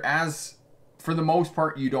 Elevator, as for the most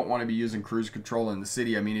part, you don't want to be using cruise control in the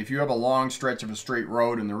city. I mean, if you have a long stretch of a straight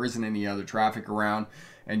road and there isn't any other traffic around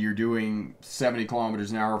and you're doing 70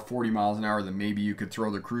 kilometers an hour, 40 miles an hour, then maybe you could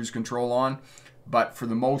throw the cruise control on. But for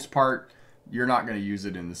the most part, you're not going to use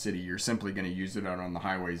it in the city. You're simply going to use it out on the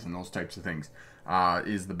highways and those types of things.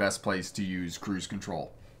 Is the best place to use cruise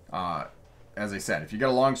control. As I said, if you got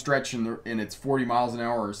a long stretch and it's 40 miles an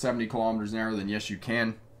hour or 70 kilometers an hour, then yes, you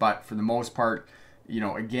can. But for the most part, you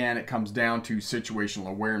know, again, it comes down to situational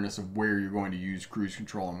awareness of where you're going to use cruise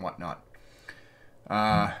control and whatnot.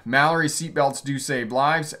 Mallory, seatbelts do save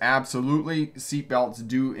lives. Absolutely. Seatbelts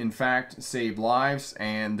do, in fact, save lives,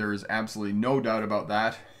 and there's absolutely no doubt about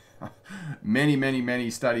that.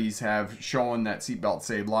 Many studies have shown that seatbelts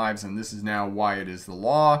save lives, and this is now why it is the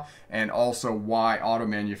law, and also why auto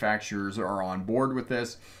manufacturers are on board with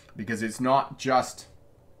this, because it's not just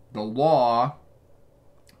the law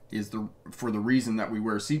is for the reason that we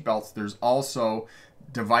wear seatbelts. There's also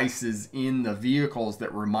devices in the vehicles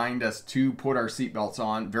that remind us to put our seatbelts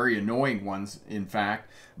on, very annoying ones, in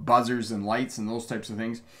fact, buzzers and lights and those types of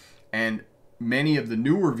things. And many of the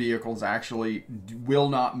newer vehicles actually will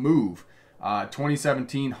not move.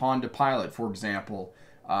 2017 Honda Pilot, for example.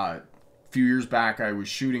 A few years back, I was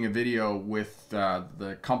shooting a video with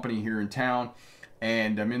the company here in town,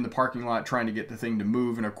 and I'm in the parking lot trying to get the thing to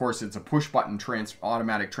move. And of course, it's a push-button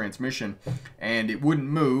automatic transmission, and it wouldn't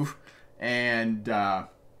move. And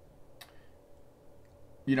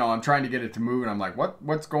you know, I'm trying to get it to move, and I'm like,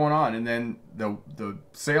 what's going on? And then the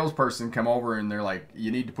salesperson come over, and they're like,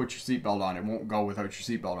 you need to put your seatbelt on. It won't go without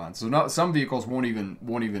your seatbelt on. So some vehicles won't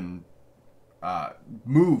even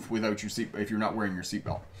move without your seat if you're not wearing your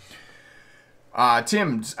seatbelt.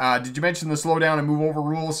 Tim, did you mention the slow down and move over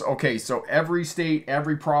rules? Okay, so every state,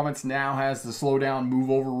 every province now has the slow down, move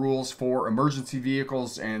over rules for emergency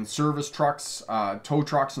vehicles and service trucks, tow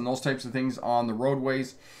trucks, and those types of things on the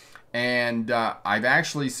roadways. And I've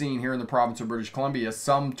actually seen here in the province of British Columbia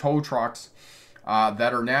some tow trucks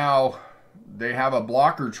that are now, they have a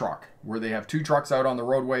blocker truck where they have two trucks out on the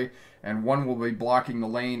roadway and one will be blocking the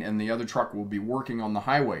lane and the other truck will be working on the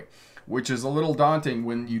highway, which is a little daunting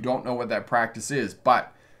when you don't know what that practice is.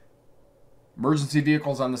 But emergency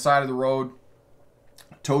vehicles on the side of the road,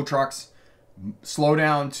 tow trucks, slow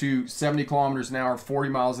down to 70 kilometers an hour, 40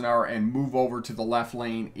 miles an hour, and move over to the left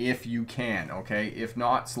lane if you can, okay? If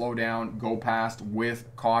not, slow down, go past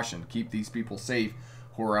with caution. Keep these people safe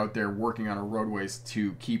who are out there working on our roadways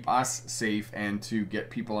to keep us safe and to get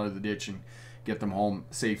people out of the ditch and get them home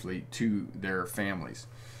safely to their families.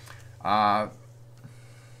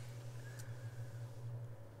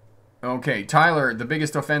 Okay, Tyler, the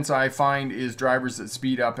biggest offense I find is drivers that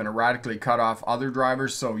speed up and erratically cut off other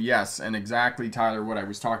drivers. So yes, and exactly, Tyler, what I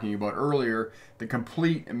was talking about earlier, the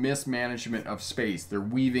complete mismanagement of space. They're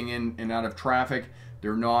weaving in and out of traffic.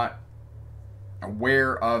 They're not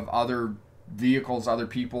aware of other vehicles, other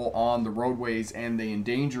people on the roadways, and they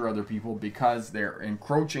endanger other people because they're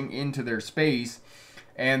encroaching into their space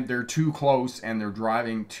and they're too close and they're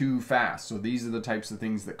driving too fast. So these are the types of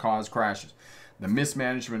things that cause crashes. The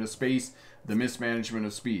mismanagement of space, the mismanagement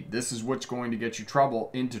of speed. This is what's going to get you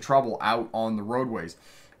into trouble out on the roadways.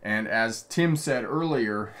 And as Tim said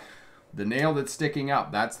earlier, the nail that's sticking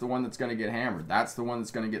up, that's the one that's going to get hammered. That's the one that's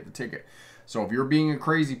going to get the ticket. So if you're being a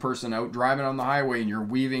crazy person out driving on the highway and you're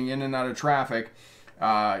weaving in and out of traffic,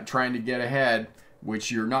 trying to get ahead, which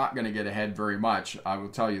you're not going to get ahead very much, I will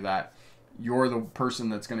tell you that, you're the person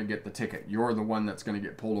that's going to get the ticket. You're the one that's going to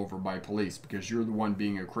get pulled over by police because you're the one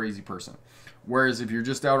being a crazy person. Whereas if you're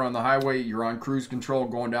just out on the highway, you're on cruise control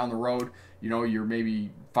going down the road, you know, you're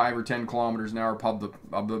maybe 5 or 10 kilometers an hour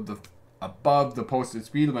above the posted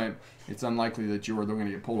speed limit, it's unlikely that you are going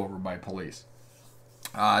to get pulled over by police.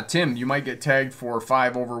 Tim, you might get tagged for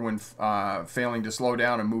 5 over when failing to slow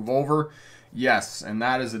down and move over. Yes, and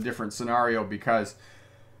that is a different scenario because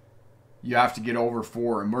you have to get over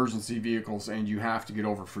for emergency vehicles and you have to get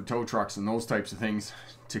over for tow trucks and those types of things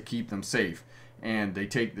to keep them safe. And they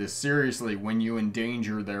take this seriously when you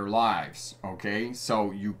endanger their lives, okay?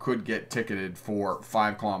 So you could get ticketed for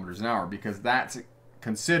 5 kilometers an hour because that's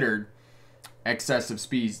considered excessive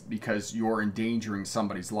speed because you're endangering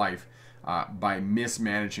somebody's life by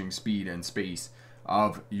mismanaging speed and space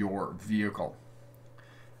of your vehicle.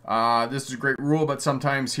 This is a great rule, but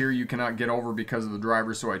sometimes here you cannot get over because of the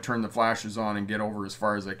driver, so I turn the flashers on and get over as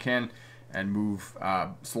far as I can and move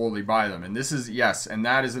slowly by them. And this is, yes, and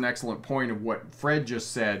that is an excellent point of what Fred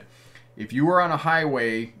just said. If you are on a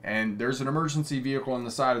highway and there's an emergency vehicle on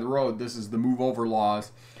the side of the road, this is the move over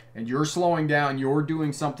laws, and you're slowing down, you're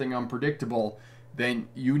doing something unpredictable, then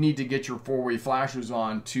you need to get your four-way flashers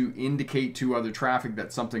on to indicate to other traffic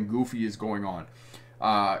that something goofy is going on.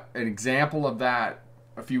 An example of that,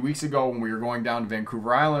 a few weeks ago when we were going down to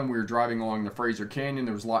Vancouver Island, we were driving along the Fraser Canyon,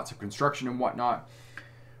 there was lots of construction and whatnot.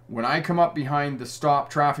 When I come up behind the stop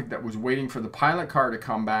traffic that was waiting for the pilot car to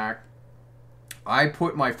come back, I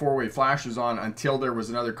put my four-way flashers on until there was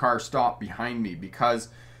another car stopped behind me because,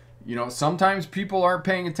 you know, sometimes people aren't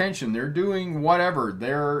paying attention. They're doing whatever.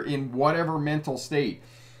 They're in whatever mental state.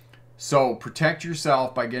 So protect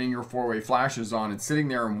yourself by getting your four-way flashers on and sitting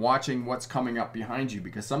there and watching what's coming up behind you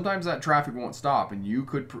because sometimes that traffic won't stop and you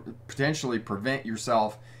could potentially prevent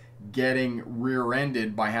yourself getting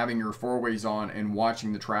rear-ended by having your four-ways on and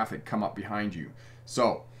watching the traffic come up behind you.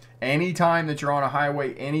 So anytime that you're on a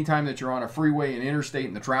highway, anytime that you're on a freeway and interstate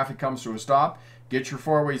and the traffic comes to a stop, get your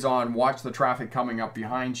four-ways on, watch the traffic coming up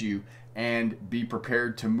behind you, and be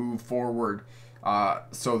prepared to move forward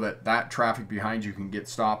so that that traffic behind you can get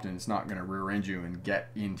stopped and it's not going to rear-end you and get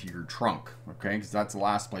into your trunk, okay? Because that's the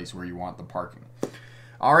last place where you want the parking.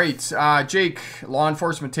 All right, Jake, law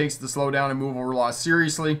enforcement takes the slow down and move over law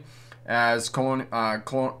seriously. As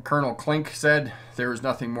Colonel Klink said, there is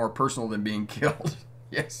nothing more personal than being killed.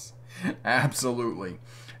 Yes, absolutely.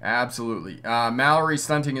 Absolutely. Mallory,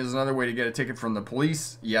 stunting is another way to get a ticket from the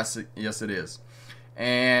police. Yes, it is.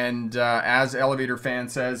 And as Elevator Fan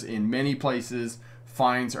says, in many places,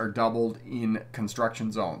 fines are doubled in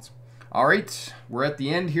construction zones. All right, we're at the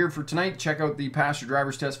end here for tonight. Check out the Pass Your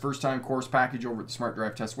Driver's Test First Time course package over at the Smart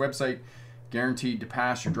Drive Test website. Guaranteed to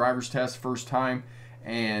pass your driver's test first time.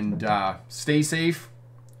 And stay safe,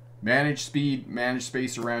 manage speed, manage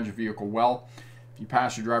space around your vehicle well. If you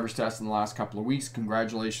pass your driver's test in the last couple of weeks,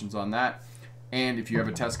 congratulations on that. And if you have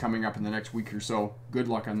a test coming up in the next week or so, good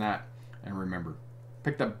luck on that. And remember,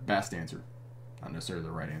 pick the best answer, not necessarily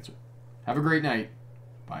the right answer. Have a great night.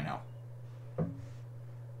 Bye now.